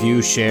 comment,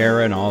 review,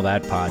 share, and all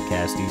that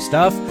podcasty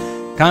stuff.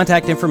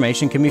 Contact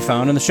information can be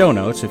found in the show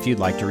notes if you'd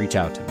like to reach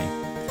out to me.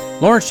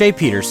 Lawrence J.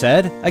 Peters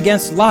said,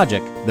 "Against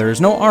logic, there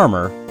is no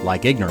armor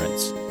like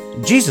ignorance."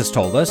 Jesus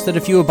told us that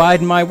if you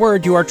abide in my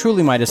word, you are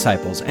truly my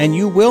disciples, and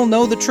you will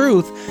know the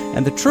truth,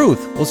 and the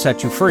truth will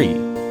set you free.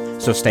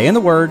 So stay in the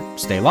word,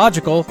 stay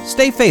logical,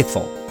 stay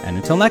faithful, and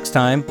until next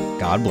time,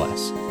 God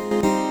bless.